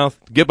in your mouth,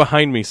 get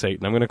behind me,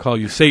 Satan. I'm going to call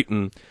you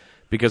Satan,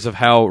 because of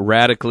how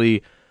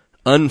radically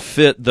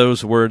unfit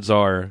those words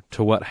are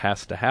to what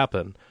has to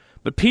happen.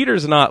 But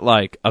Peter's not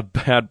like a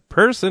bad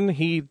person.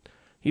 He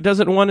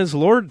doesn't want his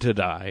Lord to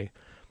die.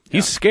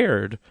 He's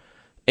scared.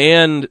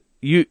 But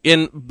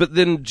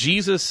then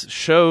Jesus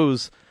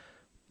shows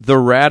the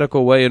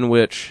radical way in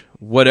which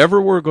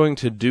whatever we're going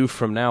to do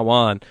from now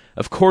on,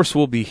 of course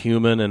we'll be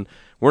human, and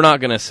we're not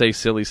going to say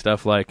silly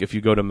stuff like, if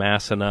you go to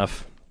Mass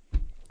enough,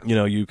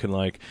 you can,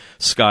 like,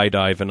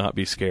 skydive and not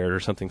be scared, or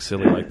something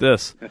silly like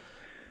this.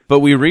 But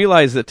we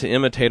realize that to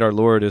imitate our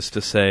Lord is to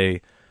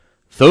say,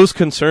 those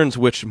concerns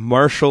which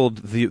marshaled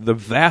the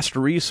vast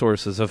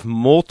resources of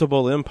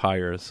multiple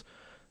empires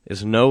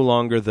is no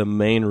longer the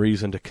main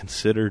reason to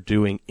consider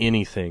doing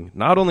anything,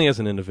 not only as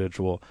an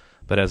individual,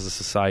 but as a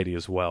society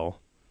as well.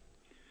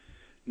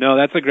 No,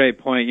 that's a great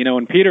point.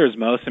 When Peter is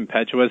most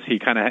impetuous, he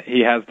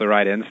has the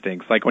right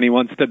instincts. Like when he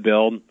wants to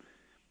build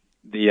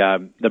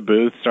the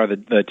booths or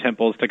the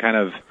temples to kind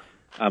of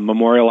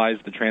memorialize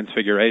the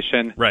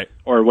Transfiguration, right?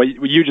 Or what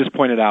you just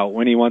pointed out,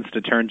 when he wants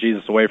to turn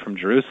Jesus away from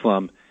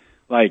Jerusalem,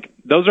 like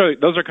those are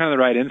kind of the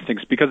right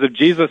instincts. Because if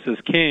Jesus is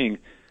king,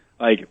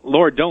 like,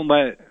 Lord, don't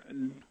let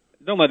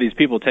these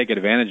people take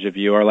advantage of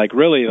you, or like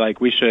really,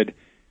 like we should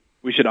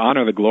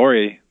honor the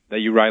glory that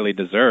you rightly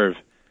deserve.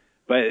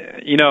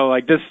 But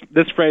like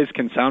this phrase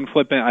can sound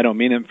flippant. I don't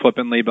mean it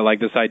flippantly, but like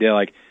this idea,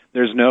 like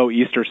there's no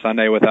Easter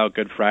Sunday without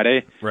Good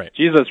Friday. Right.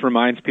 Jesus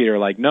reminds Peter,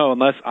 like, no,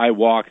 unless I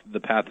walk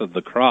the path of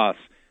the cross,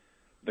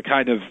 the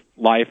kind of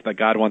life that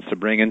God wants to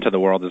bring into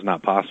the world is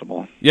not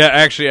possible. Yeah,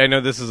 actually, I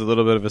know this is a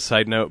little bit of a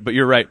side note, but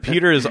you're right.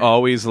 Peter is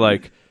always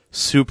like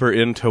super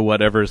into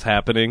whatever's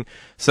happening.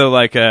 So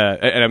like,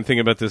 and I'm thinking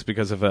about this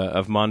because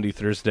of Maundy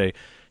Thursday.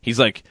 He's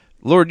like,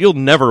 Lord, you'll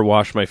never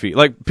wash my feet.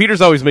 Like,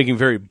 Peter's always making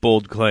very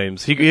bold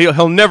claims.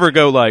 He'll never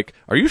go like,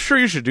 are you sure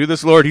you should do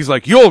this, Lord? He's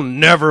like, you'll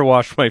never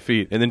wash my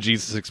feet. And then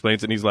Jesus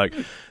explains it, and he's like,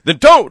 then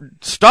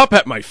don't stop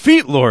at my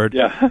feet, Lord.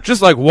 Yeah.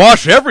 Just like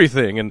wash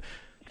everything. And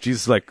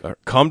Jesus is like,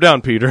 calm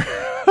down, Peter.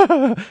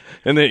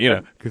 And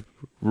then,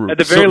 at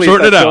the very least,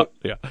 sort it out.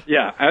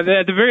 Yeah. At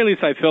the very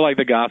least, I feel like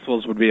the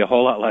Gospels would be a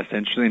whole lot less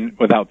interesting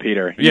without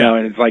Peter. You know,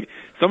 and it's like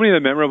so many of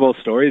the memorable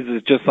stories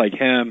is just like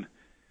him.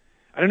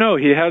 I don't know.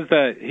 He has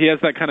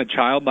that kind of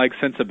childlike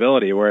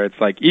sensibility where it's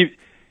like he's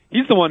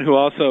the one who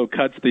also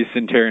cuts the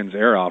centurion's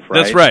ear off,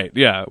 right? That's right.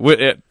 Yeah.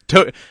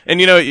 And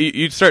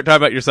you start talking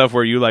about yourself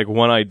where you like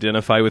want to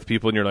identify with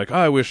people, and you're like, oh,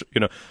 I wish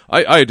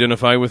I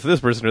identify with this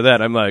person or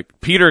that. I'm like,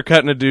 Peter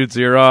cutting a dude's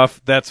ear off.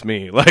 That's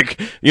me. Like,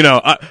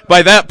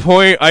 by that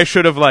point, I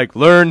should have like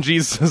learned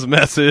Jesus'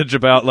 message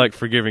about like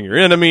forgiving your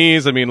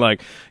enemies. I mean,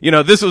 like,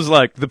 this was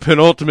like the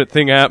penultimate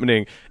thing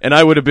happening, and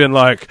I would have been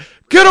like,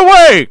 get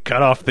away,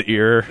 cut off the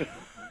ear.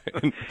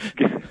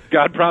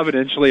 God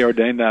providentially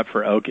ordained that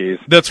for Okies.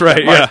 That's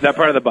right. That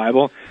part of the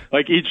Bible.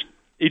 Like each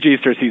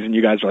Easter season,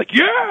 you guys are like,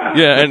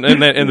 yeah,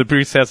 and the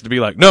priest has to be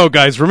like, no,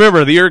 guys,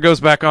 remember the ear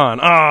goes back on.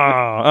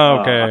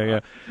 Okay, yeah.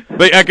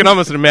 But I can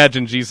almost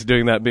imagine Jesus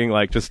doing that, being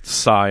like just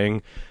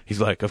sighing.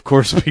 He's like, of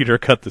course, Peter,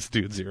 cut this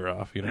dude's ear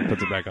off.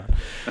 Puts it back on.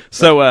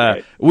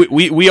 So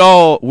we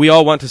all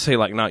want to say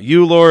like, not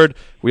you, Lord.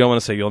 We all want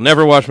to say, you'll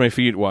never wash my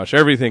feet, wash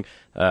everything.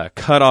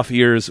 Cut off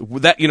ears.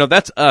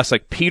 That's us.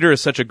 Like Peter is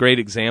such a great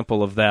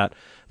example of that.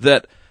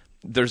 That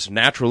there's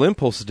natural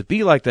impulses to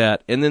be like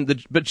that, and then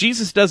but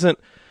Jesus doesn't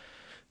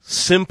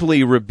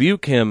simply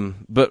rebuke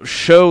him, but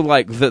show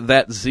like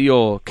that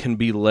zeal can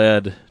be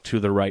led to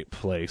the right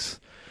place.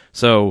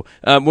 So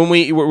when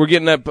we're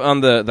getting up on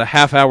the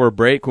half-hour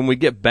break, when we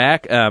get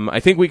back, I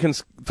think we can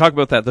talk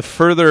about that. The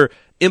further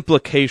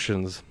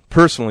implications,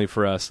 personally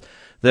for us,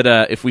 that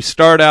if we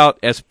start out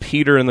as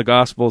Peter in the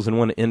Gospels and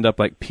want to end up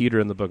like Peter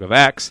in the book of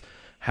Acts,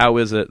 how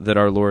is it that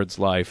our Lord's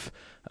life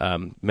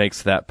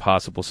makes that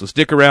possible. So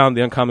stick around.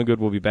 The Uncommon Good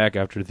will be back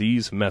after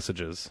these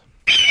messages.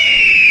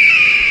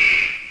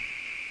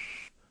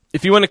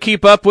 If you want to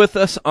keep up with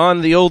us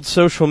on the old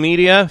social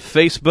media,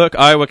 Facebook,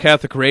 Iowa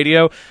Catholic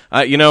Radio,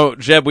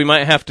 Jeb, we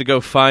might have to go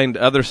find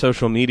other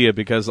social media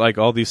because like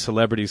all these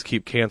celebrities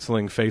keep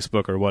canceling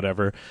Facebook or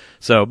whatever.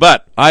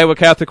 But Iowa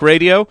Catholic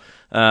Radio,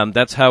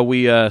 that's how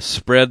we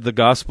spread the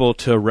gospel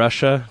to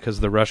Russia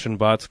because the Russian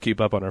bots keep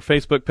up on our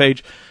Facebook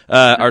page.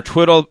 Our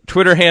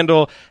Twitter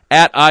handle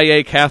at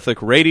IA Catholic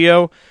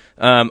Radio.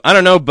 I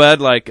don't know, Bud,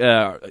 like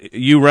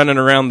you running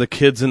around the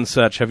kids and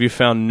such, have you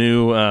found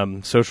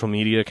new social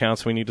media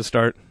accounts we need to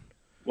start?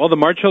 Well, the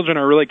Mar children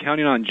are really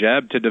counting on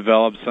Jeb to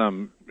develop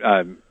some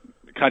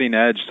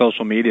cutting-edge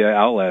social media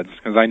outlets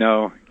because I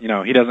know,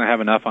 he doesn't have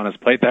enough on his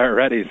plate there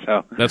already.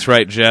 So that's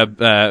right, Jeb.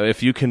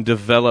 If you can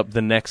develop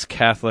the next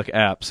Catholic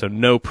app, so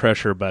no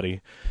pressure,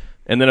 buddy.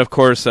 And then, of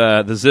course,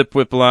 the Zip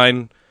Whip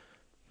line.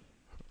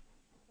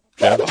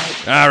 All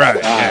right.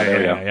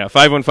 Yeah.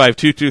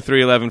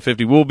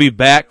 515-223-1150. We'll be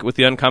back with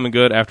the Uncommon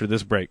Good after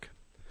this break.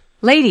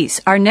 Ladies,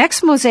 our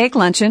next Mosaic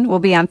Luncheon will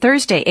be on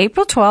Thursday,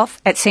 April 12th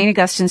at St.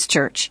 Augustine's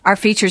Church. Our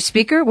featured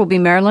speaker will be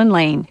Marilyn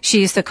Lane.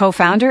 She is the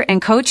co-founder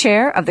and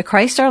co-chair of the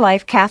Christ Our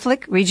Life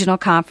Catholic Regional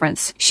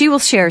Conference. She will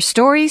share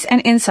stories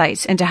and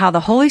insights into how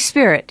the Holy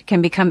Spirit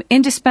can become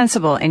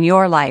indispensable in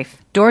your life.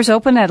 Doors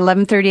open at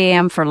 11:30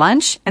 a.m. for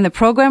lunch, and the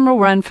program will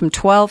run from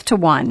 12 to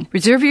 1.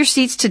 Reserve your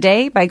seats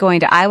today by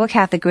going to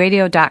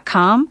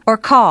iowacatholicradio.com or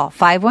call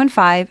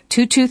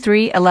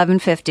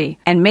 515-223-1150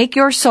 and make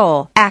your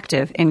soul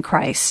active in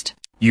Christ.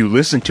 You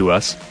listen to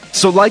us,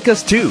 so like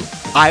us too.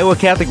 Iowa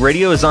Catholic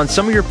Radio is on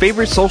some of your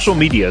favorite social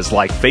medias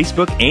like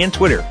Facebook and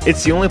Twitter.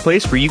 It's the only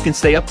place where you can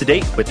stay up to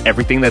date with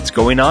everything that's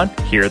going on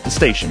here at the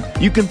station.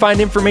 You can find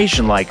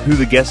information like who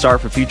the guests are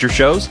for future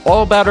shows,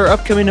 all about our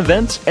upcoming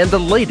events, and the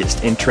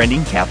latest in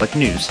trending Catholic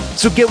news.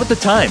 So get with the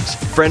times.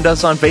 Friend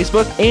us on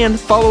Facebook and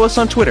follow us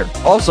on Twitter.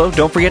 Also,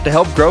 don't forget to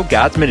help grow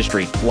God's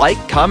ministry. Like,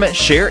 comment,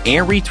 share,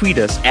 and retweet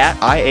us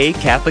at IA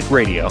Catholic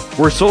Radio.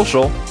 We're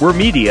social, we're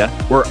media,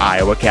 we're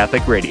Iowa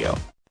Catholic Radio.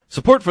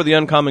 Support for the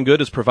Uncommon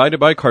Good is provided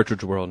by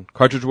Cartridge World.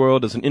 Cartridge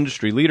World is an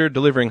industry leader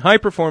delivering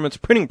high-performance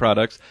printing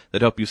products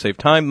that help you save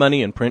time,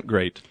 money, and print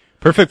great.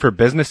 Perfect for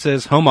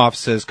businesses, home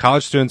offices,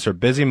 college students, or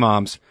busy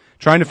moms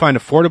trying to find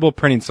affordable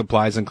printing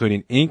supplies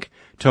including ink,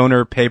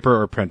 toner,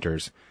 paper, or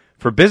printers.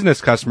 For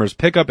business customers,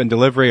 pickup and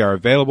delivery are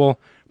available.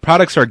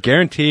 Products are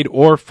guaranteed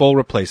or full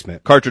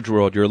replacement. Cartridge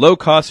World, your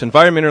low-cost,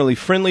 environmentally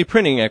friendly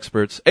printing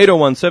experts,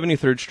 801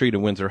 73rd Street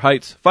in Windsor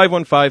Heights,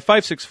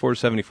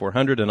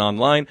 515-564-7400, and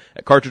online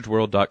at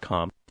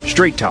cartridgeworld.com.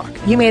 Straight Talk.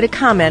 You made a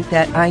comment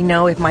that I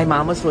know if my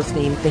mom was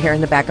listening, the hair in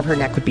the back of her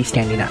neck would be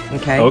standing up,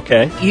 okay?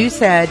 Okay. You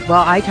said,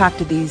 well, I talk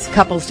to these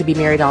couples to be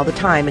married all the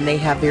time, and they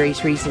have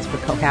various reasons for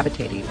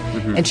cohabitating.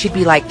 Mm-hmm. And she'd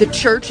be like, the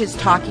church is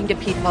talking to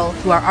people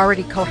who are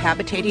already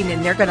cohabitating,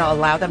 and they're going to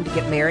allow them to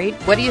get married?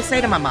 What do you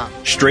say to my mom?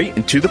 Straight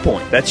and to the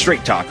point. That's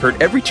Straight Talk,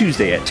 heard every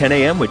Tuesday at 10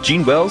 a.m. with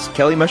Gene Wells,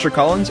 Kelly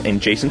Mesher-Collins,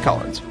 and Jason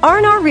Collins.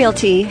 R&R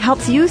Realty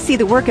helps you see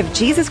the work of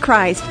Jesus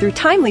Christ through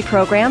timely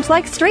programs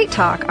like Straight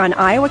Talk on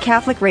Iowa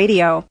Catholic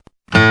Radio.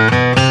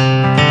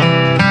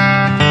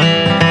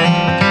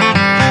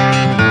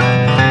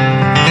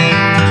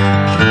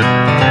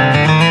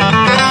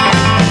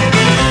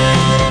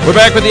 We're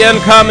back with the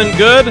Uncommon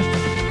Good.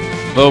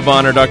 Bo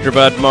Bonner, Dr.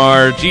 Bud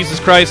Marr. Jesus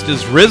Christ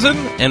is risen,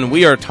 and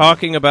we are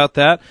talking about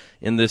that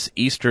in this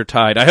Easter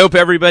tide. I hope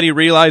everybody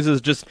realizes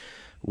just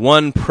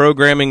one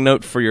programming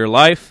note for your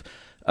life.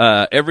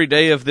 Every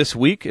day of this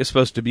week is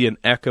supposed to be an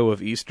echo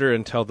of Easter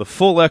until the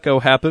full echo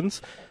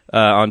happens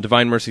on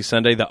Divine Mercy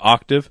Sunday, the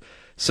octave.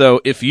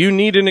 So if you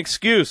need an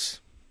excuse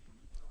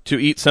to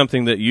eat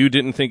something that you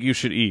didn't think you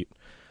should eat,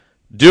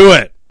 do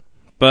it.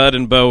 Bud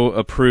and Bo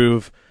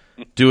approve.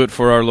 Do it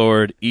for our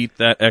Lord. Eat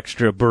that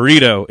extra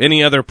burrito.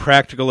 Any other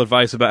practical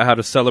advice about how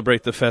to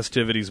celebrate the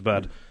festivities,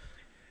 Bud?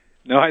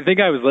 No, I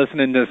think I was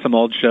listening to some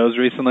old shows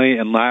recently,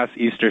 and last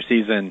Easter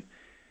season,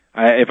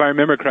 if I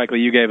remember correctly,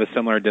 you gave a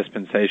similar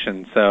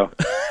dispensation. So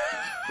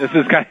this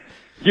is kind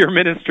of your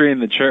ministry in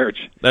the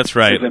church. That's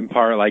right. Is in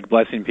part like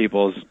blessing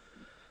people's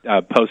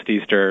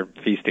post-Easter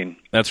feasting.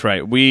 That's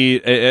right.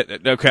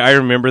 Okay, I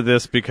remember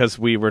this because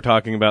we were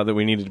talking about that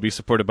we needed to be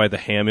supported by the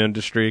ham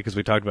industry because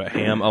we talked about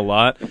ham a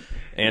lot.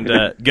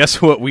 And guess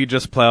what we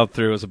just plowed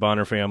through as a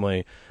Bonner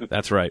family?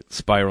 That's right,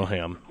 Spiral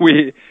Ham.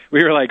 We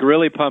were like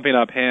really pumping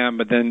up ham,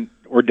 but then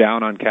we're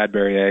down on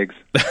Cadbury eggs.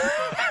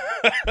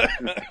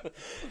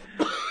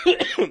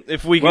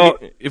 If we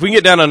can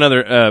get down on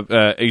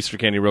another Easter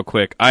candy real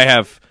quick, I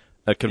have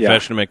a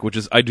confession to make, which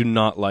is I do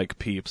not like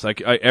Peeps.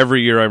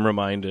 Every year I'm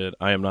reminded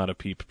I am not a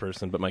Peep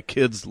person, but my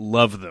kids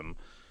love them.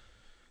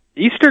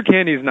 Easter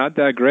candy is not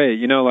that great.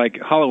 You know, like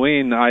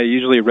Halloween, I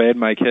usually raid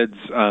my kids'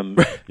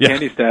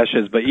 candy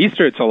stashes, but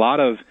Easter, it's a lot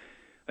of,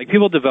 like,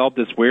 people develop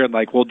this weird,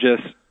 like, we'll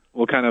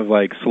kind of,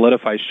 like,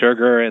 solidify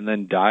sugar and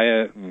then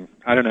dye it, and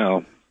I don't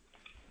know.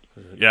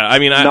 Yeah, I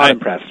mean, not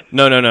impressed.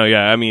 No,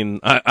 yeah, I mean,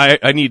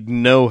 I need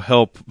no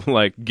help,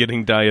 like,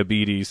 getting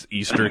diabetes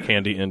Easter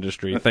candy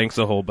industry. Thanks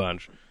a whole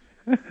bunch.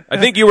 I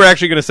think you were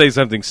actually going to say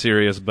something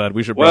serious, Bud.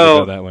 We should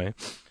probably go that way.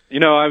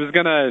 I was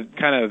going to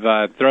kind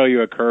of throw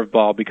you a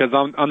curveball because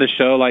on the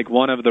show, like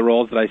one of the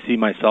roles that I see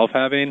myself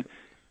having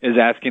is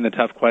asking the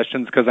tough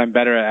questions because I'm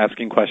better at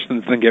asking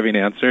questions than giving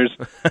answers.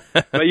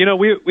 But,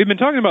 we've been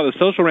talking about the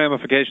social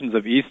ramifications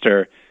of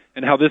Easter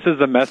and how this is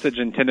a message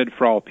intended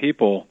for all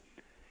people.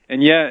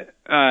 And yet,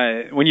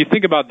 when you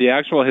think about the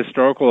actual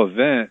historical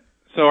event,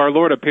 so our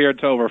Lord appeared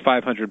to over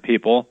 500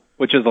 people,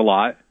 which is a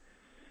lot.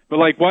 But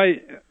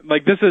why?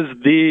 This is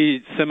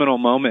the seminal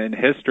moment in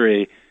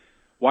history.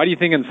 Why do you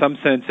think, in some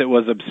sense, it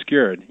was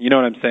obscured? You know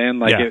what I'm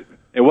saying?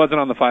 It wasn't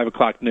on the 5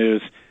 o'clock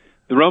news.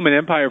 The Roman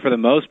Empire, for the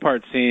most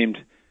part, seemed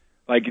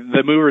like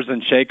the movers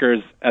and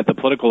shakers at the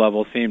political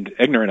level seemed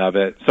ignorant of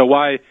it. So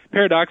why,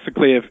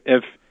 paradoxically,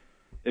 if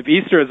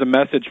Easter is a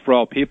message for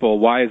all people,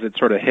 why is it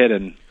sort of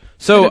hidden?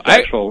 So in its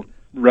actual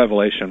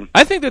revelation.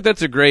 I think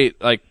that's a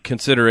great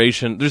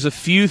consideration. There's a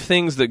few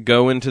things that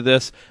go into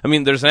this. I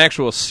mean, there's an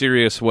actual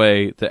serious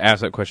way to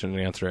ask that question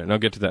and answer it, and I'll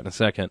get to that in a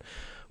second.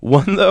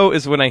 One, though,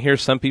 is when I hear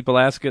some people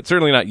ask it,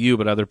 certainly not you,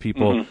 but other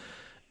people,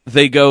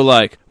 they go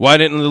why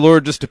didn't the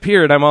Lord just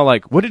appear? And I'm all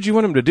like, what did you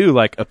want him to do?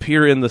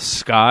 Appear in the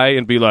sky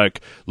and be like,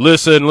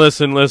 listen,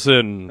 listen,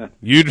 listen,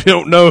 you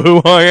don't know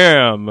who I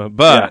am.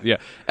 But,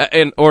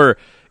 or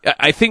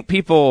I think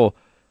people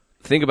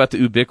think about the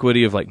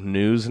ubiquity of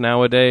news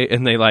nowadays,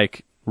 and they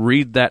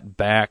read that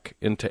back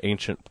into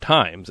ancient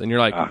times. And you're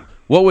like,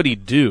 what would he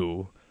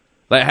do?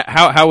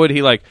 How would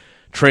he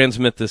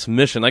transmit this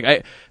mission?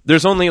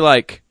 There's only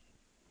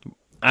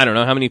I don't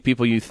know how many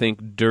people you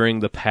think during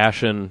the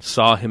Passion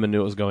saw him and knew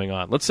what was going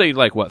on. Let's say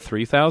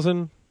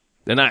 3,000?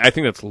 And I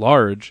think that's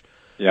large.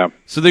 Yeah.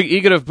 So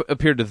he could have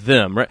appeared to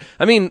them, right?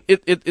 I mean,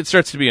 it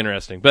starts to be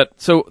interesting. But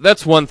so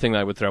that's one thing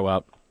I would throw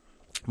out.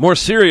 More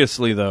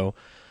seriously, though,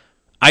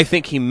 I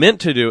think he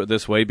meant to do it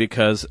this way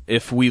because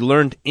if we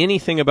learned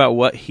anything about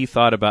what he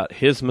thought about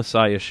his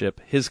messiahship,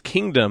 his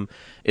kingdom,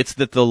 it's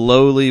that the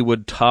lowly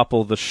would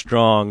topple the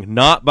strong,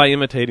 not by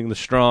imitating the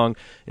strong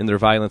in their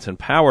violence and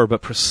power,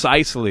 but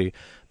precisely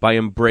by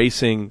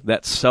embracing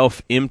that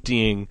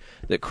self-emptying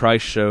that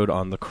Christ showed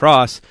on the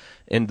cross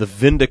and the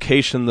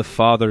vindication the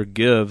Father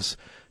gives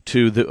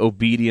to the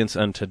obedience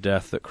unto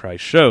death that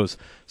Christ shows.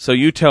 So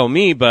you tell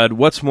me, Bud,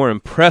 what's more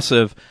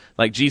impressive?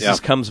 Jesus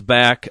comes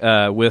back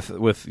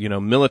with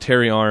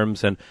military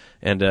arms and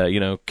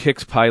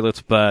kicks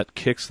Pilate's butt,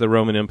 kicks the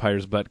Roman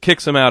Empire's butt,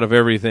 kicks them out of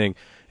everything,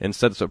 and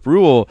sets up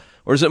rule?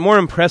 Or is it more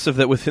impressive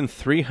that within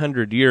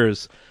 300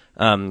 years,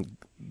 the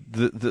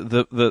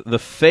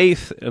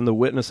faith and the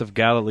witness of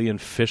Galilean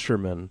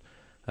fishermen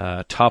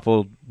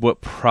toppled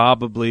what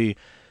probably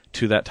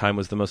to that time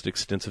was the most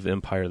extensive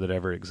empire that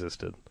ever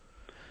existed?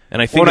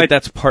 And I think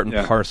that's part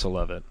and parcel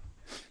of it.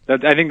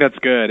 I think that's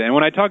good. And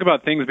when I talk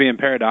about things being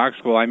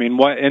paradoxical, I mean,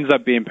 what ends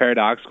up being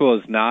paradoxical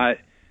is not,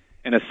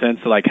 in a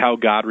sense, how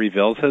God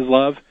reveals his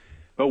love,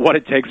 but what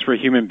it takes for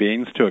human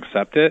beings to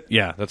accept it.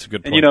 Yeah, that's a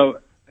good point. And,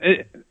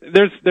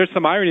 there's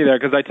some irony there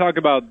because I talk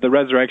about the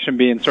resurrection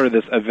being sort of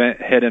this event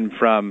hidden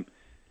from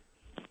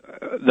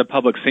the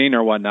public scene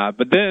or whatnot,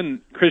 but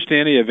then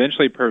Christianity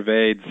eventually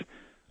pervades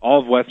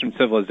all of Western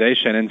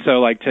civilization. And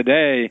so,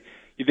 today,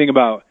 you think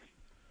about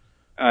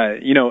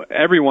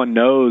everyone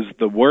knows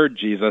the word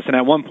Jesus, and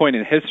at one point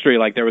in history,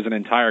 there was an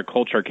entire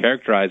culture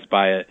characterized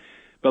by it.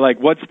 But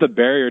what's the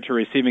barrier to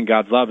receiving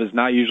God's love is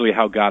not usually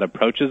how God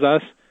approaches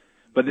us,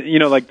 but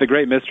the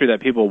great mystery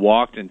that people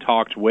walked and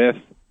talked with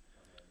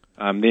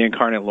the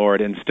incarnate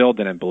Lord and still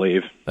didn't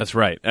believe. That's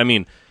right. I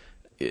mean,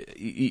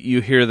 you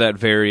hear that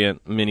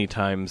variant many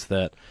times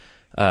that.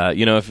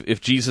 If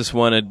Jesus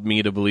wanted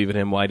me to believe in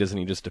him, why doesn't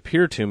he just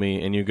appear to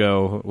me? And you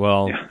go,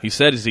 well, he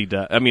said as he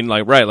does. I mean,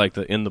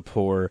 in the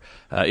poor,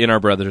 in our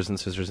brothers and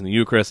sisters in the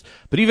Eucharist.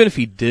 But even if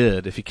he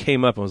did, if he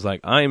came up and was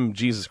like, I'm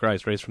Jesus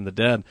Christ raised from the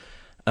dead,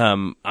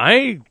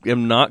 I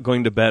am not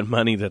going to bet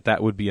money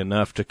that would be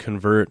enough to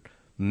convert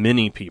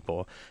many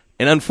people.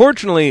 And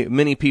unfortunately,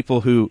 many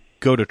people who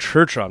go to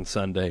church on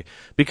Sunday,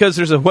 because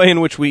there's a way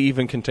in which we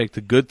even can take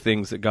the good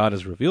things that God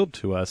has revealed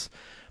to us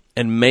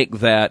and make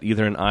that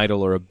either an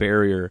idol or a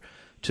barrier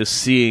to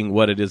seeing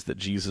what it is that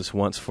Jesus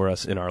wants for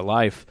us in our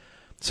life.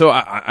 So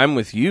I'm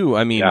with you.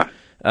 I mean,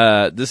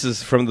 this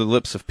is from the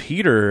lips of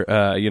Peter,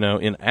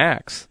 in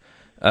Acts,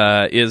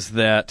 is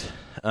that,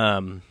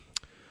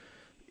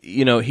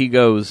 he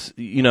goes,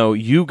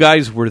 you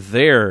guys were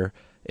there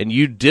and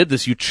you did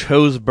this. You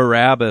chose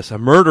Barabbas, a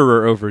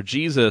murderer, over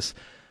Jesus.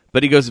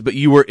 But he goes, but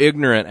you were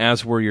ignorant,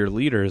 as were your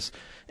leaders.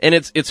 And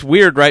it's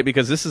weird, right?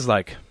 Because this is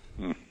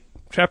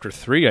chapter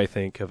 3, I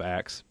think, of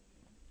Acts.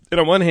 And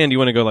on one hand, you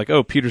want to go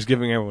oh, Peter's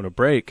giving everyone a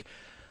break.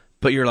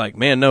 But you're like,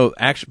 man, no,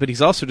 actually, but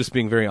he's also just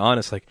being very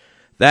honest.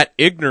 That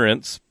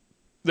ignorance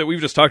that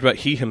we've just talked about,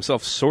 he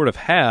himself sort of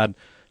had,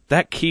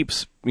 that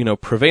keeps,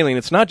 prevailing.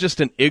 It's not just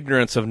an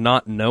ignorance of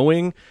not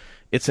knowing.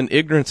 It's an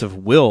ignorance of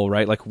will,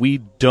 right? We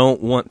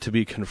don't want to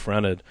be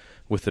confronted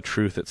with the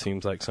truth, it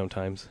seems like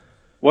sometimes.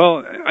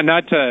 Well,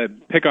 not to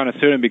pick on a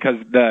student, because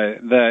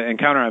the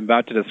encounter I'm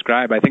about to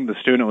describe, I think the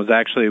student was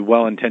actually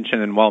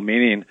well-intentioned and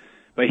well-meaning,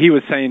 but he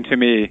was saying to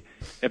me,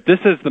 if this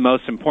is the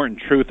most important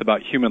truth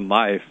about human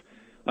life,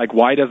 like,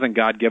 why doesn't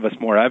God give us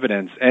more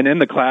evidence? And in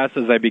the class,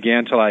 as I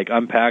began to, like,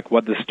 unpack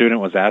what the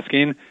student was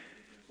asking,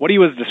 what he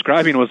was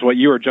describing was what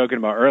you were joking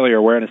about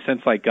earlier, where in a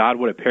sense, like, God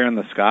would appear in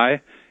the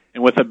sky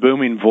and with a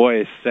booming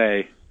voice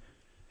say,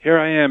 "Here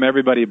I am,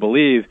 everybody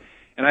believe."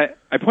 And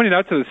I pointed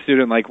out to the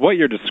student, like, what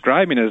you're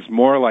describing is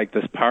more like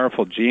this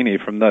powerful genie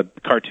from the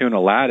cartoon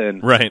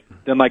Aladdin, right,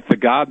 than like the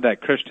God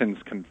that Christians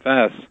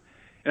confess.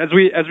 And as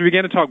we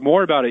began to talk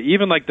more about it,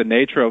 even like the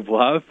nature of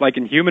love, like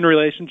in human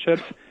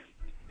relationships,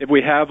 if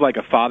we have like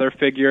a father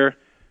figure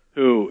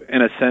who,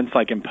 in a sense,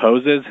 like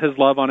imposes his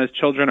love on his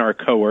children or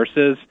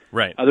coerces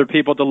other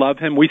people to love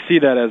him, we see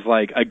that as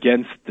like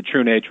against the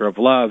true nature of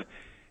love.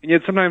 And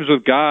yet sometimes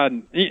with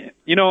God,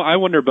 you know, I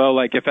wonder, Bo,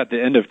 like if at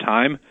the end of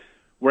time,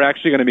 we're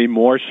actually going to be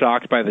more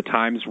shocked by the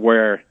times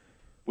where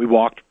we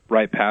walked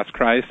right past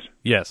Christ.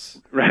 Yes.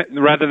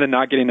 Rather than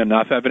not getting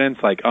enough evidence,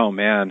 like, oh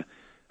man,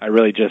 I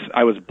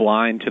was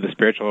blind to the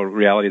spiritual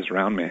realities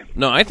around me.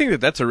 No, I think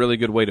that that's a really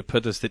good way to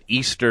put this, that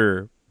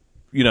Easter,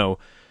 you know,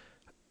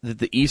 that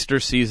the Easter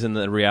season,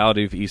 the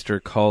reality of Easter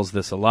calls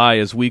this a lie,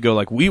 as we go,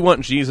 like, we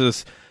want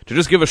Jesus to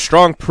just give us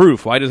strong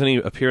proof. Why doesn't he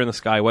appear in the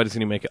sky? Why doesn't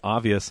he make it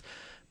obvious?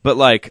 But,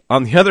 like,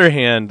 on the other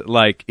hand,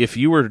 like, if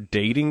you were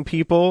dating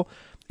people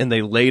and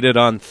they laid it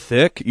on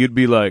thick, you'd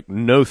be like,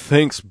 no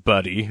thanks,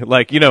 buddy.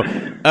 Like, you know,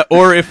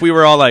 or if we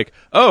were all like,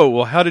 oh,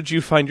 well, how did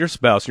you find your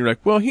spouse? And you're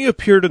like, well, he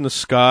appeared in the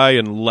sky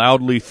and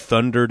loudly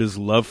thundered his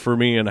love for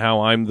me and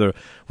how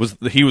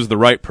he was the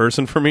right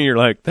person for me. You're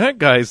like, that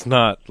guy's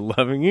not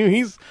loving you.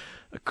 He's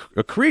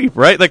a creep,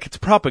 right? Like, it's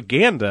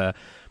propaganda.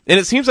 And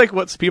it seems like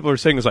what people are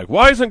saying is like,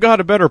 why isn't God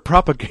a better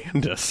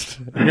propagandist?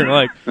 And you're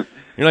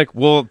like,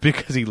 well,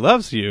 because he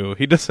loves you.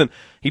 He doesn't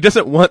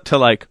want to,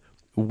 like,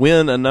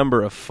 win a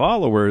number of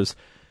followers.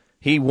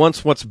 He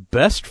wants what's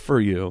best for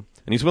you,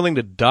 and he's willing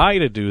to die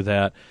to do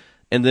that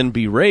and then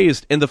be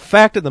raised. And the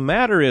fact of the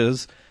matter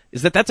is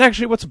that that's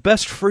actually what's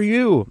best for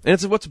you, and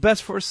it's what's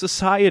best for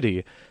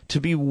society, to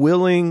be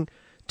willing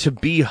to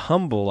be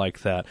humble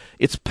like that.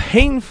 It's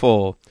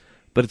painful,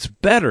 but it's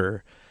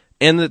better.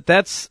 And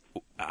that's,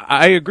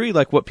 I agree,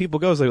 like, what people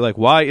go is, they're like,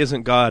 why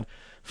isn't God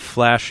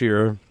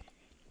flashier?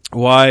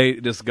 Why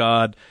does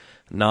God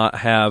not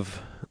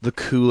have the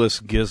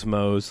coolest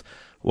gizmos?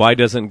 Why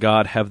doesn't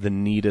God have the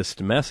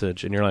neatest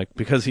message? And you're like,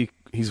 because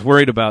he's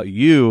worried about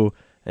you,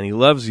 and he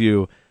loves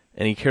you,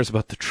 and he cares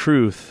about the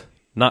truth,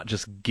 not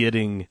just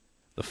getting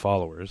the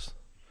followers.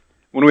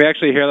 When we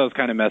actually hear those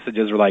kind of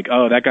messages, we're like,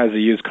 oh, that guy's a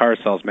used car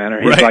salesman,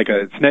 or he's like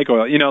a snake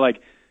oil. You know, like,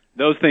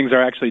 those things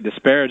are actually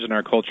disparaged in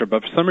our culture,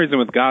 but for some reason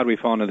with God, we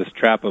fall into this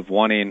trap of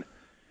wanting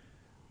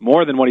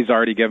more than what he's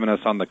already given us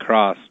on the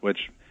cross, which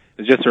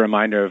is just a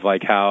reminder of,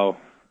 like, how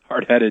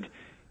hard-headed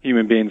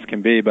human beings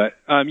can be. But,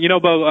 you know,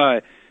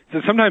 Bo, so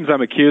sometimes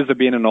I'm accused of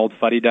being an old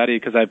fuddy-duddy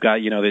because I've got,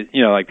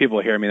 like,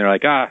 people hear me and they're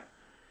like,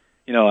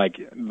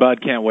 like,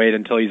 Bud can't wait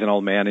until he's an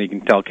old man and he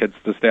can tell kids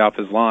to stay off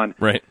his lawn.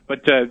 Right.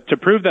 But to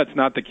prove that's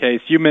not the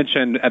case, you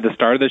mentioned at the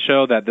start of the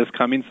show that this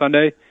coming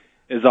Sunday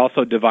is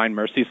also Divine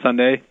Mercy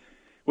Sunday,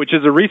 which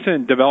is a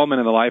recent development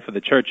in the life of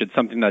the church. It's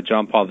something that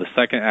John Paul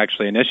II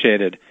actually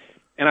initiated.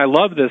 And I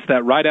love this,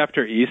 that right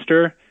after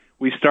Easter,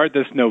 we start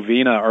this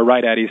novena, or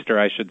right at Easter,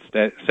 I should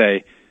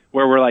say,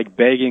 where we're, like,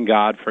 begging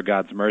God for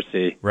God's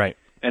mercy. Right.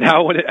 And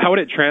how would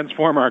it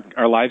transform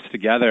our lives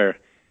together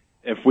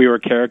if we were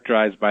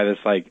characterized by this,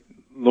 like,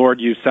 Lord,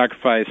 you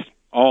sacrificed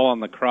all on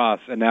the cross,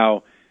 and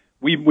now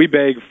we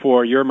beg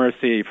for your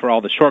mercy for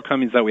all the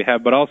shortcomings that we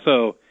have, but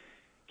also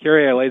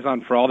Kyrie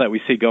eleison for all that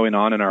we see going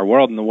on in our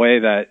world and the way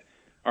that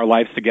our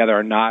lives together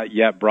are not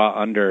yet brought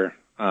under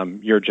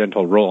your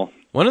gentle rule.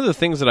 One of the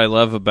things that I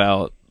love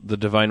about the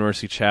Divine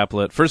Mercy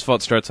Chaplet, first of all,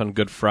 it starts on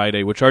Good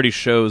Friday, which already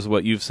shows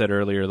what you've said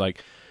earlier,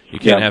 like, you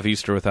can't have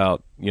Easter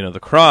without, the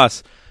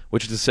cross,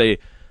 which is to say,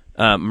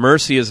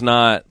 mercy is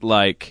not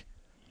like,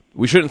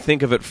 we shouldn't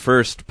think of it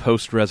first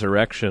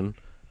post-resurrection.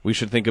 We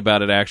should think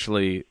about it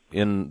actually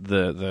in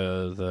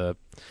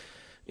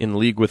in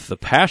league with the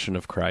passion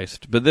of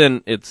Christ. But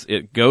then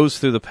it goes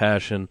through the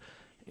passion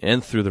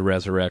and through the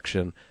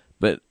resurrection.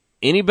 But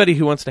anybody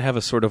who wants to have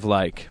a sort of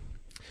like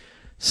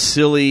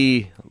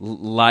silly,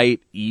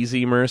 light,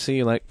 easy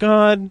mercy, like,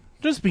 God,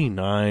 just be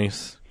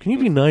nice. Can you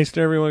be nice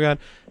to everyone, God?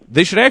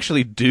 They should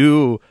actually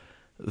do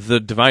the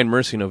Divine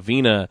Mercy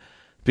Novena,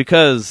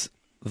 because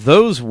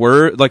those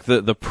were, like,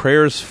 the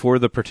prayers for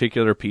the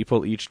particular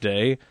people each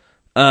day,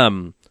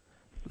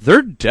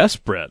 they're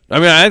desperate. I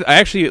mean, I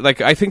actually,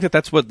 like, I think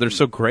that's what they're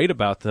so great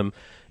about them.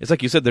 It's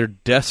like you said, they're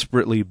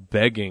desperately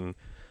begging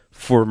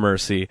for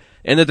mercy.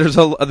 And that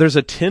there's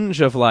a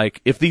tinge of,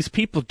 like, if these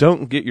people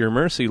don't get your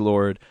mercy,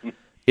 Lord,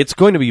 it's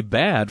going to be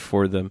bad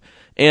for them.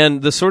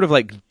 And the sort of,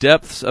 like,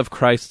 depths of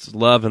Christ's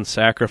love and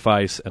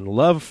sacrifice and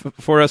love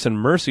for us and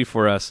mercy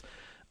for us,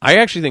 I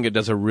actually think it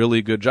does a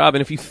really good job.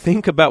 And if you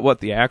think about what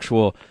the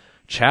actual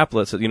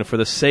chaplet says, for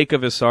the sake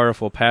of his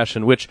sorrowful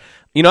passion, which,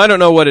 I don't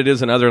know what it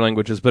is in other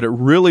languages, but it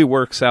really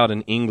works out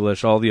in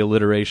English, all the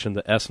alliteration,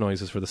 the S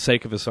noises, for the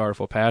sake of his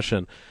sorrowful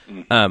passion.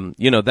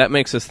 That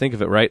makes us think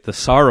of it, right? The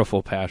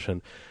sorrowful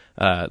passion.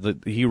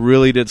 He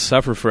really did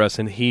suffer for us,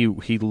 and he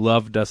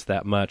loved us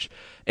that much.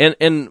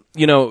 And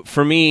you know,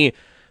 for me,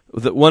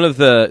 one of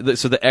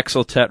the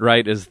Exultet,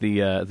 right, is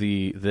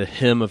the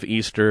hymn of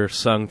Easter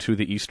sung to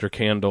the Easter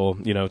candle,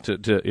 you know,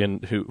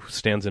 who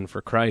stands in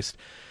for Christ.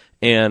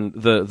 And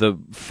the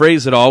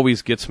phrase that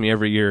always gets me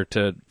every year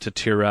to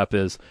tear up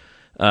is,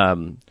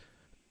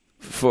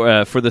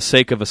 for the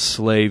sake of a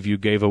slave you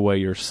gave away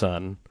your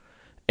son.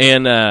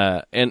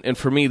 And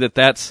for me,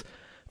 that's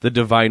the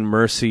Divine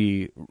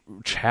Mercy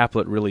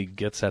chaplet really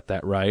gets at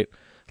that, right?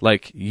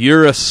 Like,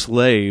 you're a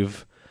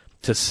slave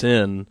to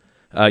sin.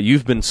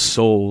 You've been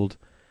sold.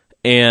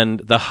 And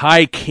the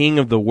high king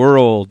of the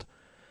world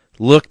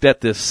looked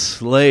at this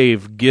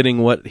slave getting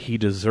what he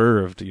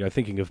deserved, you know,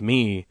 thinking of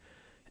me,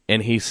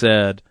 and he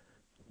said,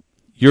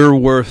 you're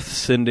worth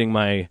sending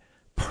my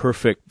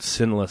perfect,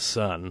 sinless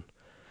son.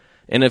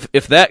 And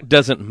if that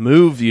doesn't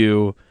move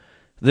you,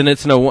 then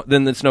it's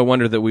no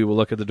wonder that we will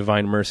look at the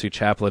Divine Mercy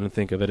chaplet and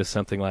think of it as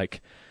something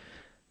like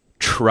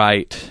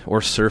trite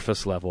or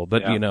surface level.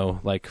 But you know,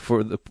 like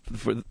for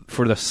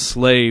the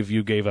slave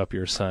you gave up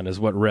your son is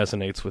what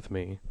resonates with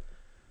me.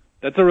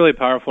 That's a really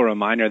powerful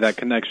reminder, that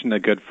connection to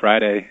Good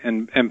Friday.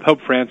 And Pope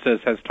Francis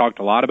has talked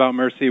a lot about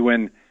mercy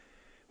when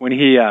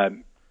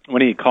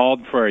he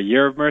called for a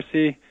year of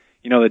mercy.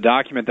 You know, the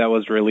document that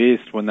was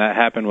released when that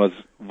happened was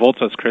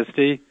Vultus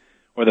Christi,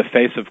 or the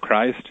face of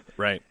Christ.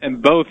 Right.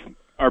 And both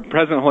our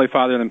present Holy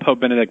Father and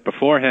Pope Benedict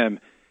before him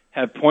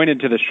have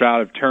pointed to the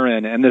Shroud of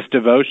Turin and this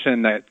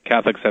devotion that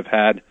Catholics have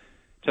had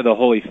to the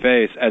Holy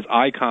Face as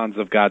icons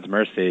of God's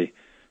mercy.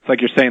 It's like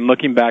you're saying,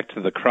 looking back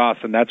to the cross,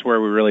 and that's where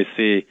we really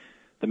see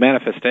the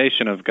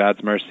manifestation of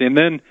God's mercy. And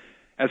then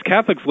as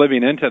Catholics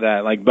living into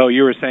that, like Bo,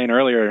 you were saying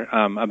earlier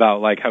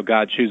about like how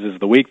God chooses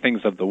the weak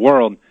things of the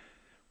world,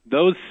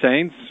 those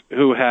saints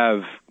who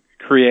have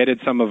created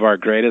some of our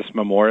greatest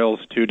memorials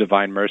to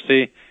Divine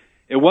Mercy,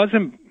 it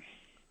wasn't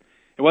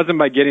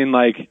by getting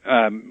like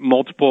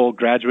multiple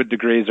graduate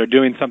degrees or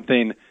doing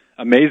something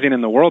amazing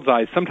in the world's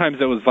eyes. Sometimes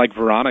it was like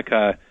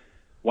Veronica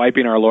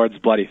wiping our Lord's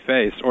bloody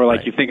face, or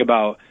like you think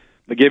about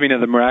the giving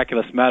of the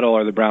miraculous medal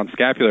or the brown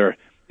scapular.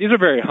 These are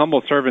very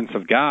humble servants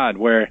of God,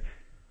 where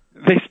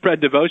they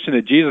spread devotion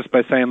to Jesus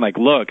by saying, like,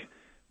 look,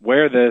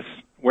 wear this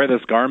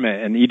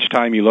garment, and each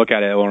time you look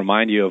at it, it will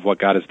remind you of what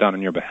God has done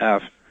on your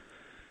behalf.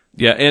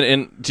 Yeah,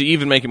 and to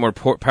even make it more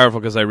powerful,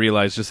 because I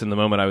realized just in the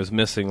moment I was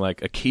missing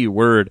like a key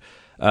word.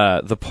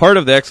 The part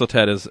of the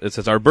Exultet is, it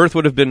says, our birth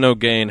would have been no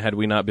gain had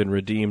we not been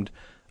redeemed.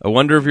 A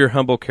wonder of your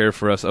humble care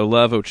for us, O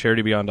love, O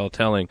charity beyond all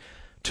telling.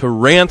 To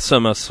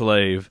ransom a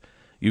slave,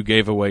 you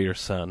gave away your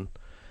son.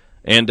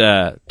 And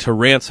to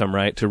ransom,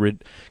 right?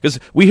 Because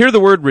we hear the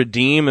word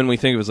redeem and we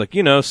think it was like,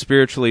 you know,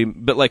 spiritually,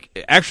 but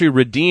like actually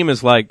redeem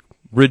is like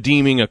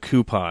redeeming a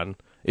coupon.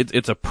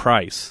 It's a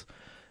price.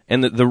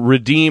 And the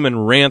redeem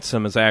and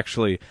ransom is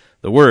actually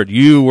the word.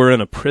 You were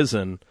in a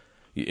prison.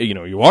 You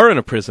know, you are in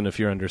a prison if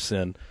you're under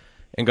sin.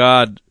 And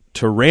God,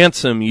 to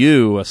ransom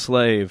you, a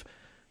slave,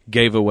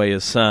 gave away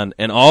his son.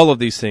 And all of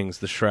these things,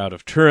 the Shroud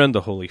of Turin,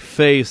 the Holy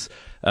Face,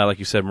 like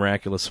you said,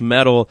 miraculous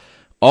medal,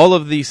 all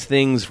of these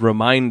things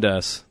remind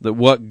us that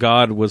what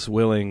God was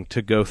willing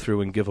to go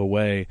through and give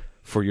away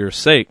for your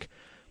sake.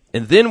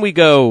 And then we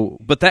go,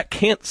 but that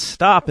can't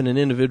stop in an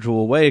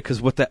individual way,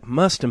 because what that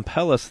must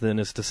impel us then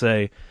is to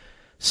say,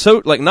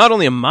 so, like, not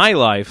only in my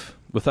life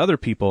with other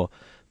people,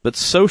 but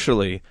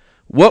socially,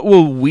 what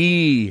will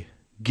we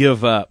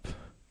give up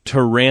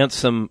to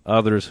ransom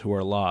others who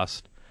are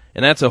lost?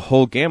 And that's a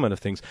whole gamut of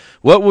things.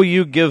 What will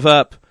you give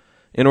up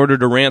in order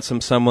to ransom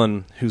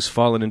someone who's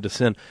fallen into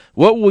sin?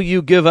 What will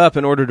you give up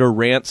in order to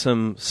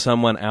ransom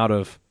someone out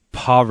of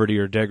poverty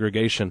or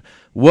degradation?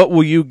 What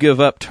will you give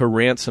up to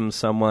ransom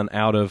someone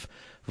out of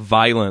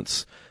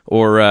violence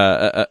or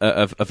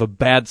of a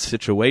bad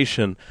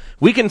situation?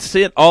 We can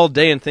sit all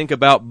day and think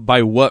about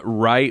by what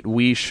right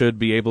we should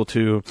be able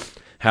to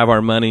have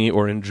our money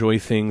or enjoy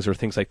things or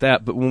things like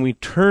that. But when we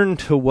turn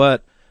to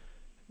what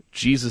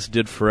Jesus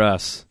did for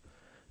us,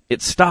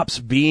 it stops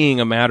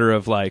being a matter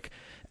of like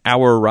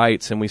our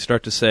rights, and we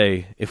start to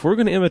say, if we're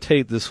going to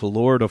imitate this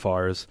Lord of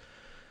ours,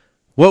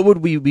 what would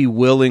we be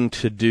willing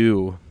to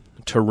do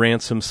to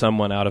ransom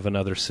someone out of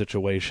another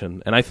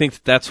situation? And I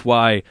think that's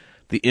why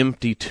the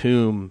empty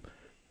tomb,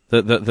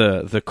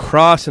 the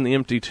cross and the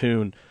empty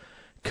tomb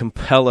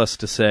compel us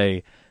to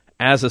say,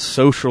 as a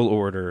social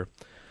order,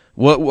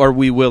 what are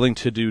we willing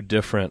to do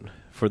different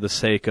for the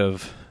sake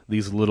of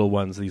these little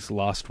ones, these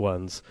lost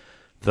ones,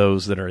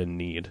 those that are in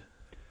need?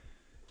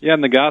 Yeah,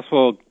 and the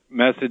gospel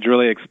message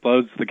really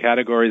explodes the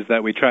categories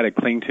that we try to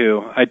cling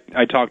to.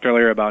 I talked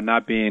earlier about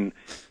not being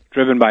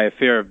driven by a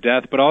fear of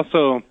death, but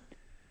also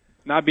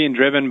not being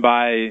driven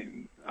by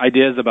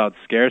ideas about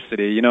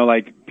scarcity. You know,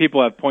 like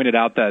people have pointed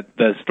out that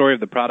the story of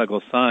the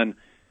prodigal son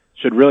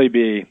should really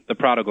be the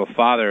prodigal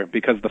father,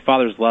 because the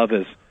father's love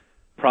is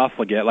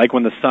profligate. Like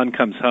when the son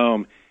comes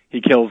home,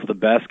 he kills the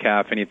best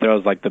calf and he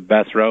throws like the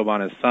best robe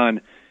on his son.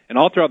 And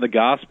all throughout the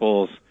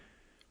Gospels,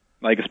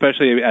 like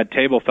especially at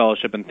table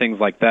fellowship and things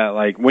like that,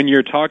 like when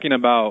you're talking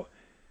about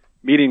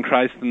meeting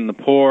Christ and the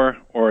poor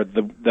or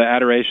the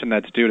adoration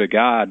that's due to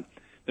God,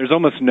 there's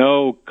almost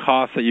no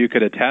cost that you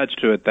could attach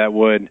to it that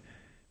would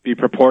be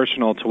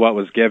proportional to what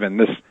was given.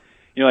 This,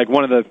 like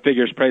one of the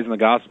figures praised in the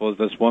gospel is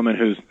this woman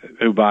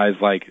who buys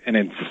like an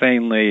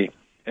insanely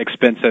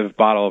expensive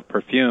bottle of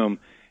perfume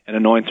and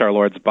anoints our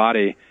Lord's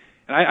body.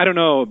 And I don't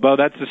know, Bo,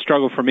 that's a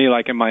struggle for me,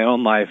 like in my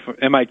own life.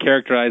 Am I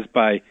characterized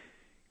by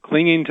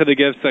clinging to the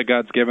gifts that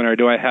God's given, or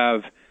do I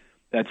have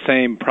that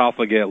same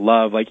profligate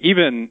love? Like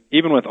even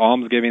with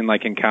almsgiving,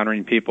 like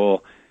encountering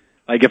people,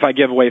 like if I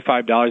give away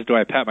 $5, do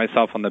I pat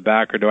myself on the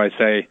back, or do I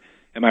say,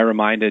 am I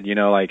reminded,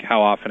 like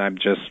how often I'm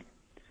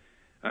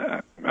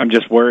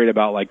just worried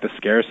about like the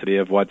scarcity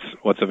of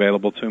what's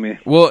available to me?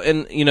 Well,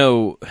 and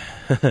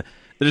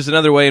there's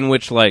another way in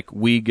which like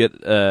we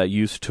get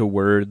used to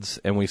words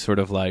and we sort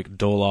of like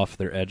dole off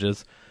their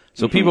edges.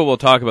 So people will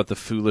talk about the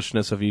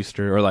foolishness of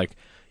Easter, or like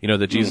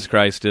that Jesus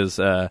Christ is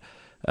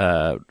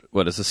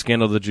what is the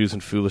scandal of the Jews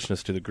and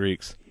foolishness to the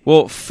Greeks.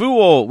 Well,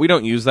 fool, we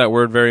don't use that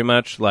word very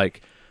much.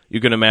 Like you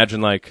can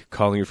imagine like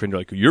calling your friend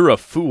like, you're a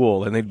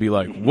fool, and they'd be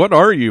like, what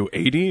are you,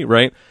 80,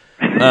 right?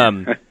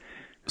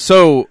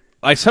 So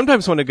I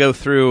sometimes want to go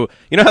through,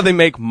 how they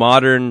make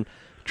modern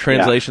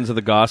translations of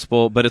the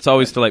gospel, but it's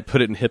always to like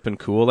put it in hip and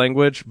cool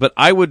language. But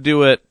I would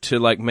do it to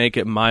like make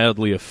it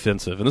mildly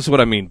offensive. And this is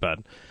what I mean,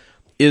 bud,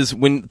 is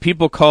when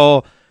people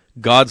call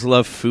God's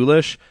love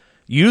foolish,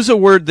 use a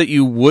word that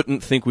you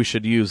wouldn't think we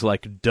should use,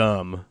 like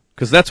dumb.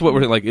 Because that's what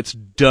we're like, it's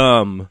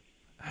dumb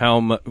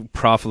how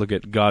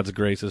profligate God's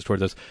grace is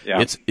towards us.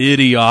 Yeah. It's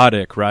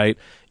idiotic, right?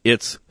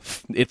 It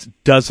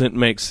doesn't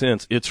make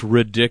sense. It's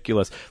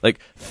ridiculous. Like,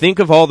 think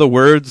of all the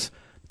words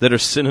that are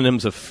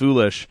synonyms of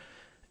foolish,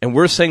 and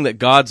we're saying that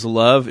God's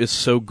love is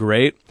so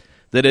great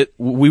that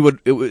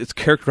it's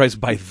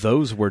characterized by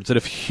those words. That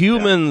if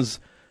humans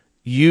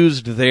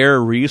used their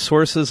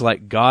resources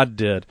like God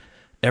did,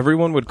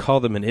 everyone would call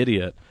them an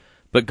idiot.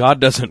 But God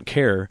doesn't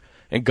care.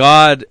 And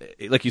God,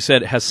 like you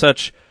said, has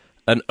such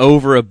an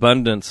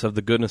overabundance of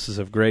the goodnesses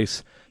of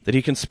grace that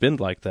he can spend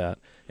like that.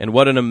 And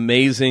what an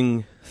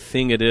amazing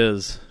thing it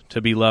is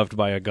to be loved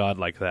by a God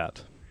like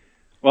that.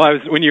 Well,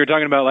 when you were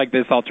talking about like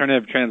this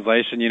alternative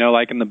translation,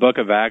 like in the book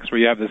of Acts where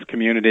you have this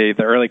community,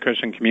 the early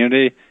Christian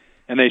community,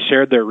 and they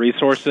shared their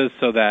resources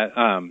so that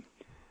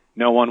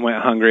no one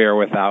went hungry or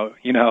without,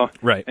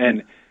 Right.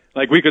 And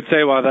like we could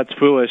say, well, that's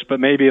foolish, but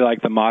maybe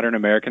like the modern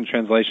American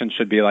translation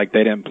should be like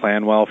they didn't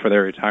plan well for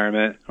their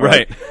retirement.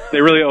 Right. Like,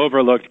 they really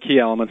overlooked key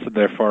elements of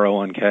their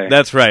 401k.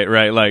 That's right.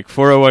 Like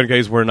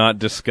 401ks were not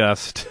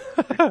discussed.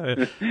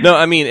 No,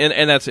 I mean,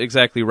 and that's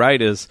exactly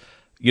right is,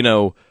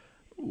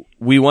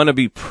 we want to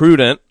be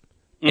prudent,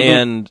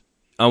 and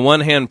on one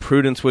hand,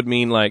 prudence would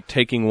mean like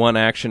taking one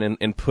action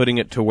and putting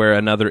it to where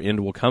another end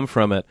will come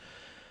from it.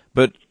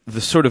 But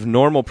the sort of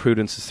normal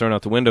prudence is thrown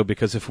out the window,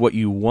 because if what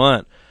you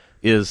want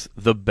is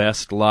the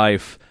best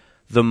life,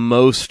 the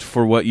most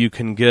for what you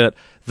can get,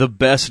 the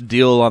best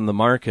deal on the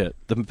market.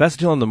 The best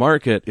deal on the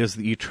market is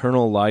the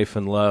eternal life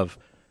and love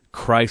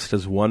Christ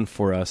has won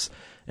for us.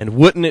 And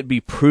wouldn't it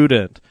be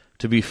prudent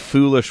to be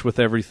foolish with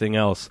everything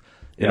else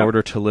in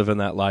order to live in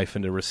that life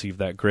and to receive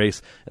that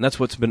grace? And that's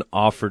what's been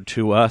offered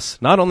to us,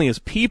 not only as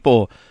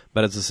people,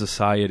 but as a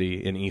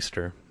society in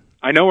Easter.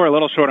 I know we're a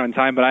little short on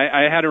time, but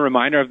I had a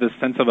reminder of this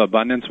sense of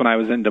abundance when I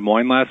was in Des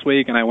Moines last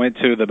week, and I went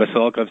to the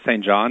Basilica of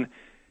St. John.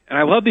 And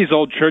I love these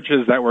old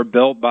churches that were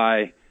built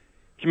by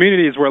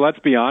communities where, let's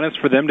be honest,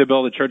 for them to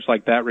build a church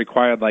like that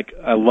required like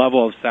a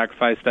level of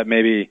sacrifice that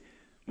maybe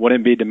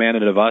wouldn't be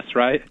demanded of us,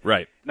 right?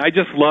 Right. And I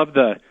just love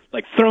the,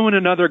 like, throw in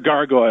another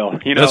gargoyle,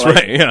 That's like,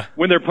 right, yeah.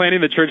 When they're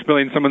planning the church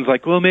building, someone's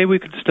like, well, maybe we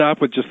could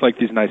stop with just like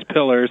these nice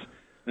pillars.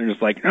 And they're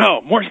just like,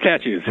 no, more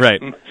statues. Right.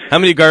 How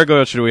many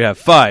gargoyles should we have?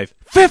 5.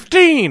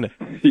 15!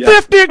 Yeah.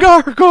 50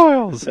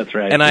 gargoyles! That's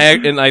right. And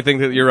I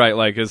think that you're right,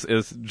 like,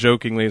 as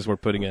jokingly as we're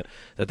putting it,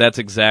 that's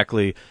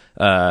exactly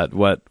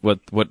what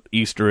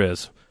Easter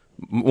is.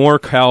 More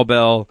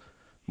cowbell,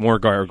 more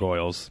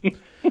gargoyles.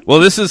 Well,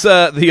 this is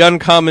the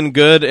Uncommon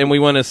Good, and we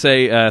want to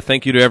say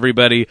thank you to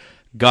everybody.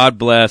 God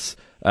bless.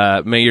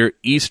 May your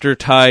Easter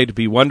tide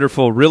be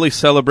wonderful. Really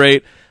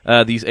celebrate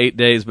these 8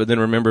 days, but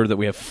then remember that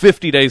we have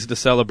 50 days to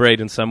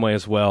celebrate in some way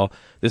as well.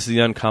 This is the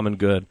Uncommon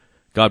Good.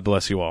 God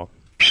bless you all.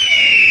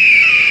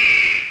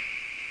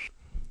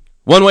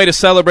 One way to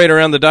celebrate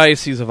around the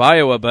Diocese of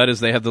Iowa, Bud, is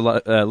they have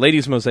the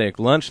Ladies' Mosaic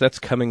Lunch. That's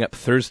coming up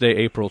Thursday,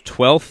 April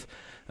 12th.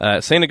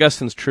 St.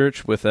 Augustine's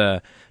Church with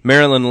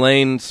Marilyn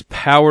Lane's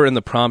Power in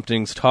the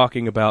Promptings,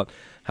 talking about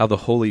how the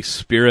Holy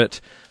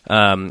Spirit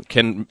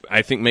can,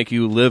 I think, make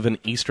you live an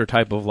Easter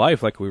type of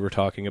life like we were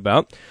talking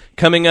about.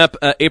 Coming up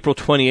April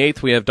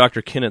 28th, we have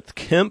Dr. Kenneth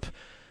Kemp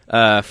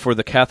for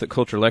the Catholic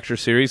Culture Lecture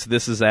Series.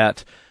 This is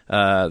at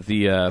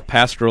the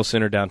Pastoral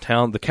Center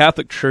downtown, the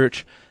Catholic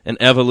Church and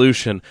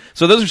Evolution.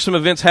 So those are some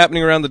events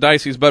happening around the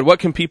diocese. But what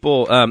can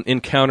people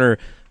encounter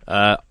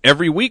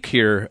every week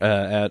here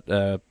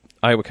at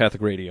Iowa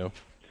Catholic Radio?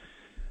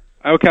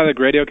 Iowa Catholic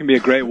Radio can be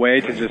a great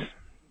way to just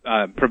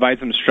provide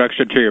some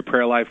structure to your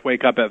prayer life.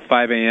 Wake up at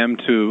 5 a.m.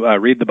 to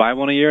read the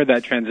Bible in a year.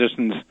 That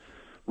transitions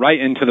right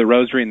into the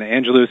Rosary and the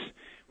Angelus.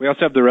 We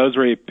also have the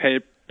Rosary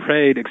prayed,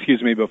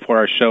 before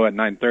our show at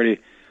 9:30.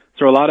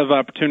 So a lot of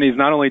opportunities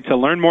not only to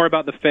learn more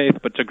about the faith,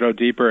 but to grow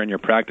deeper in your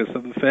practice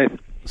of the faith.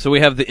 So we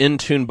have the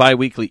Intune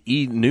biweekly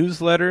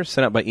e-newsletter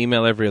sent out by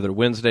email every other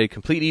Wednesday.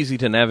 Complete, easy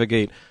to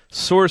navigate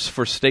source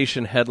for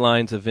station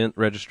headlines, event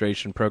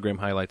registration, program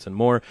highlights, and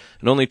more.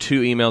 And only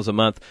 2 emails a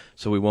month,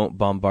 so we won't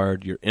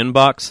bombard your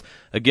inbox.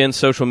 Again,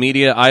 social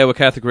media, Iowa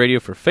Catholic Radio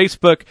for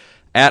Facebook,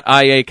 at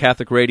IA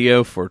Catholic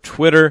Radio for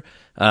Twitter.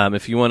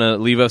 If you want to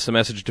leave us a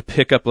message to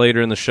pick up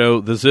later in the show,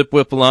 the Zip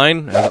Whip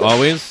line, as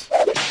always,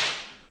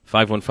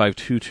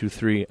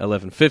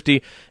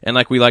 515-223-1150. And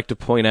like we like to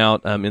point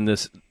out in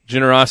this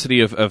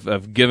generosity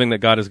of giving that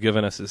God has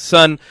given us His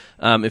Son,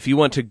 if you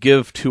want to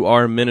give to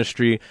our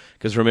ministry,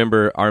 because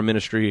remember, our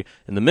ministry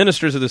and the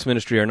ministers of this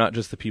ministry are not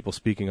just the people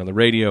speaking on the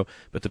radio,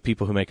 but the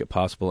people who make it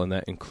possible, and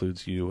that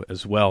includes you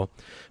as well.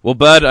 Well,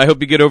 Bud, I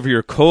hope you get over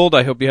your cold.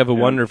 I hope you have a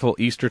wonderful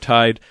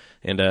Eastertide,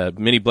 and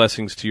many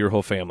blessings to your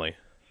whole family.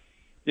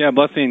 Yeah,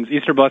 blessings,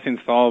 Easter blessings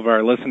to all of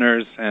our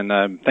listeners,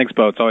 and thanks,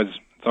 Bo. It's always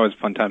a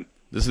fun time.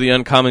 This is the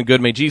Uncommon Good.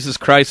 May Jesus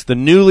Christ, the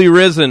newly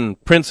risen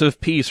Prince of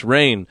Peace,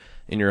 reign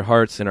in your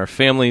hearts, in our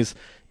families,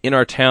 in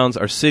our towns,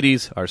 our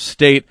cities, our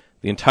state,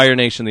 the entire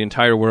nation, the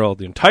entire world,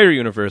 the entire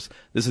universe.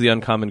 This is the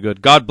Uncommon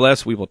Good. God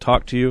bless. We will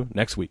talk to you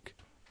next week.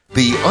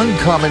 The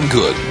Uncommon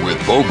Good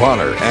with Bo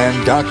Bonner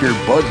and Dr.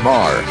 Bud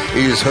Marr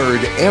is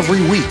heard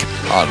every week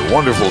on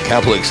wonderful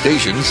Catholic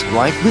stations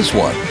like this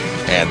one,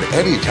 and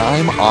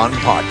anytime on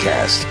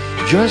podcast.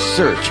 Just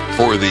search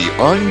for the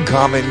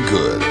Uncommon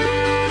Good.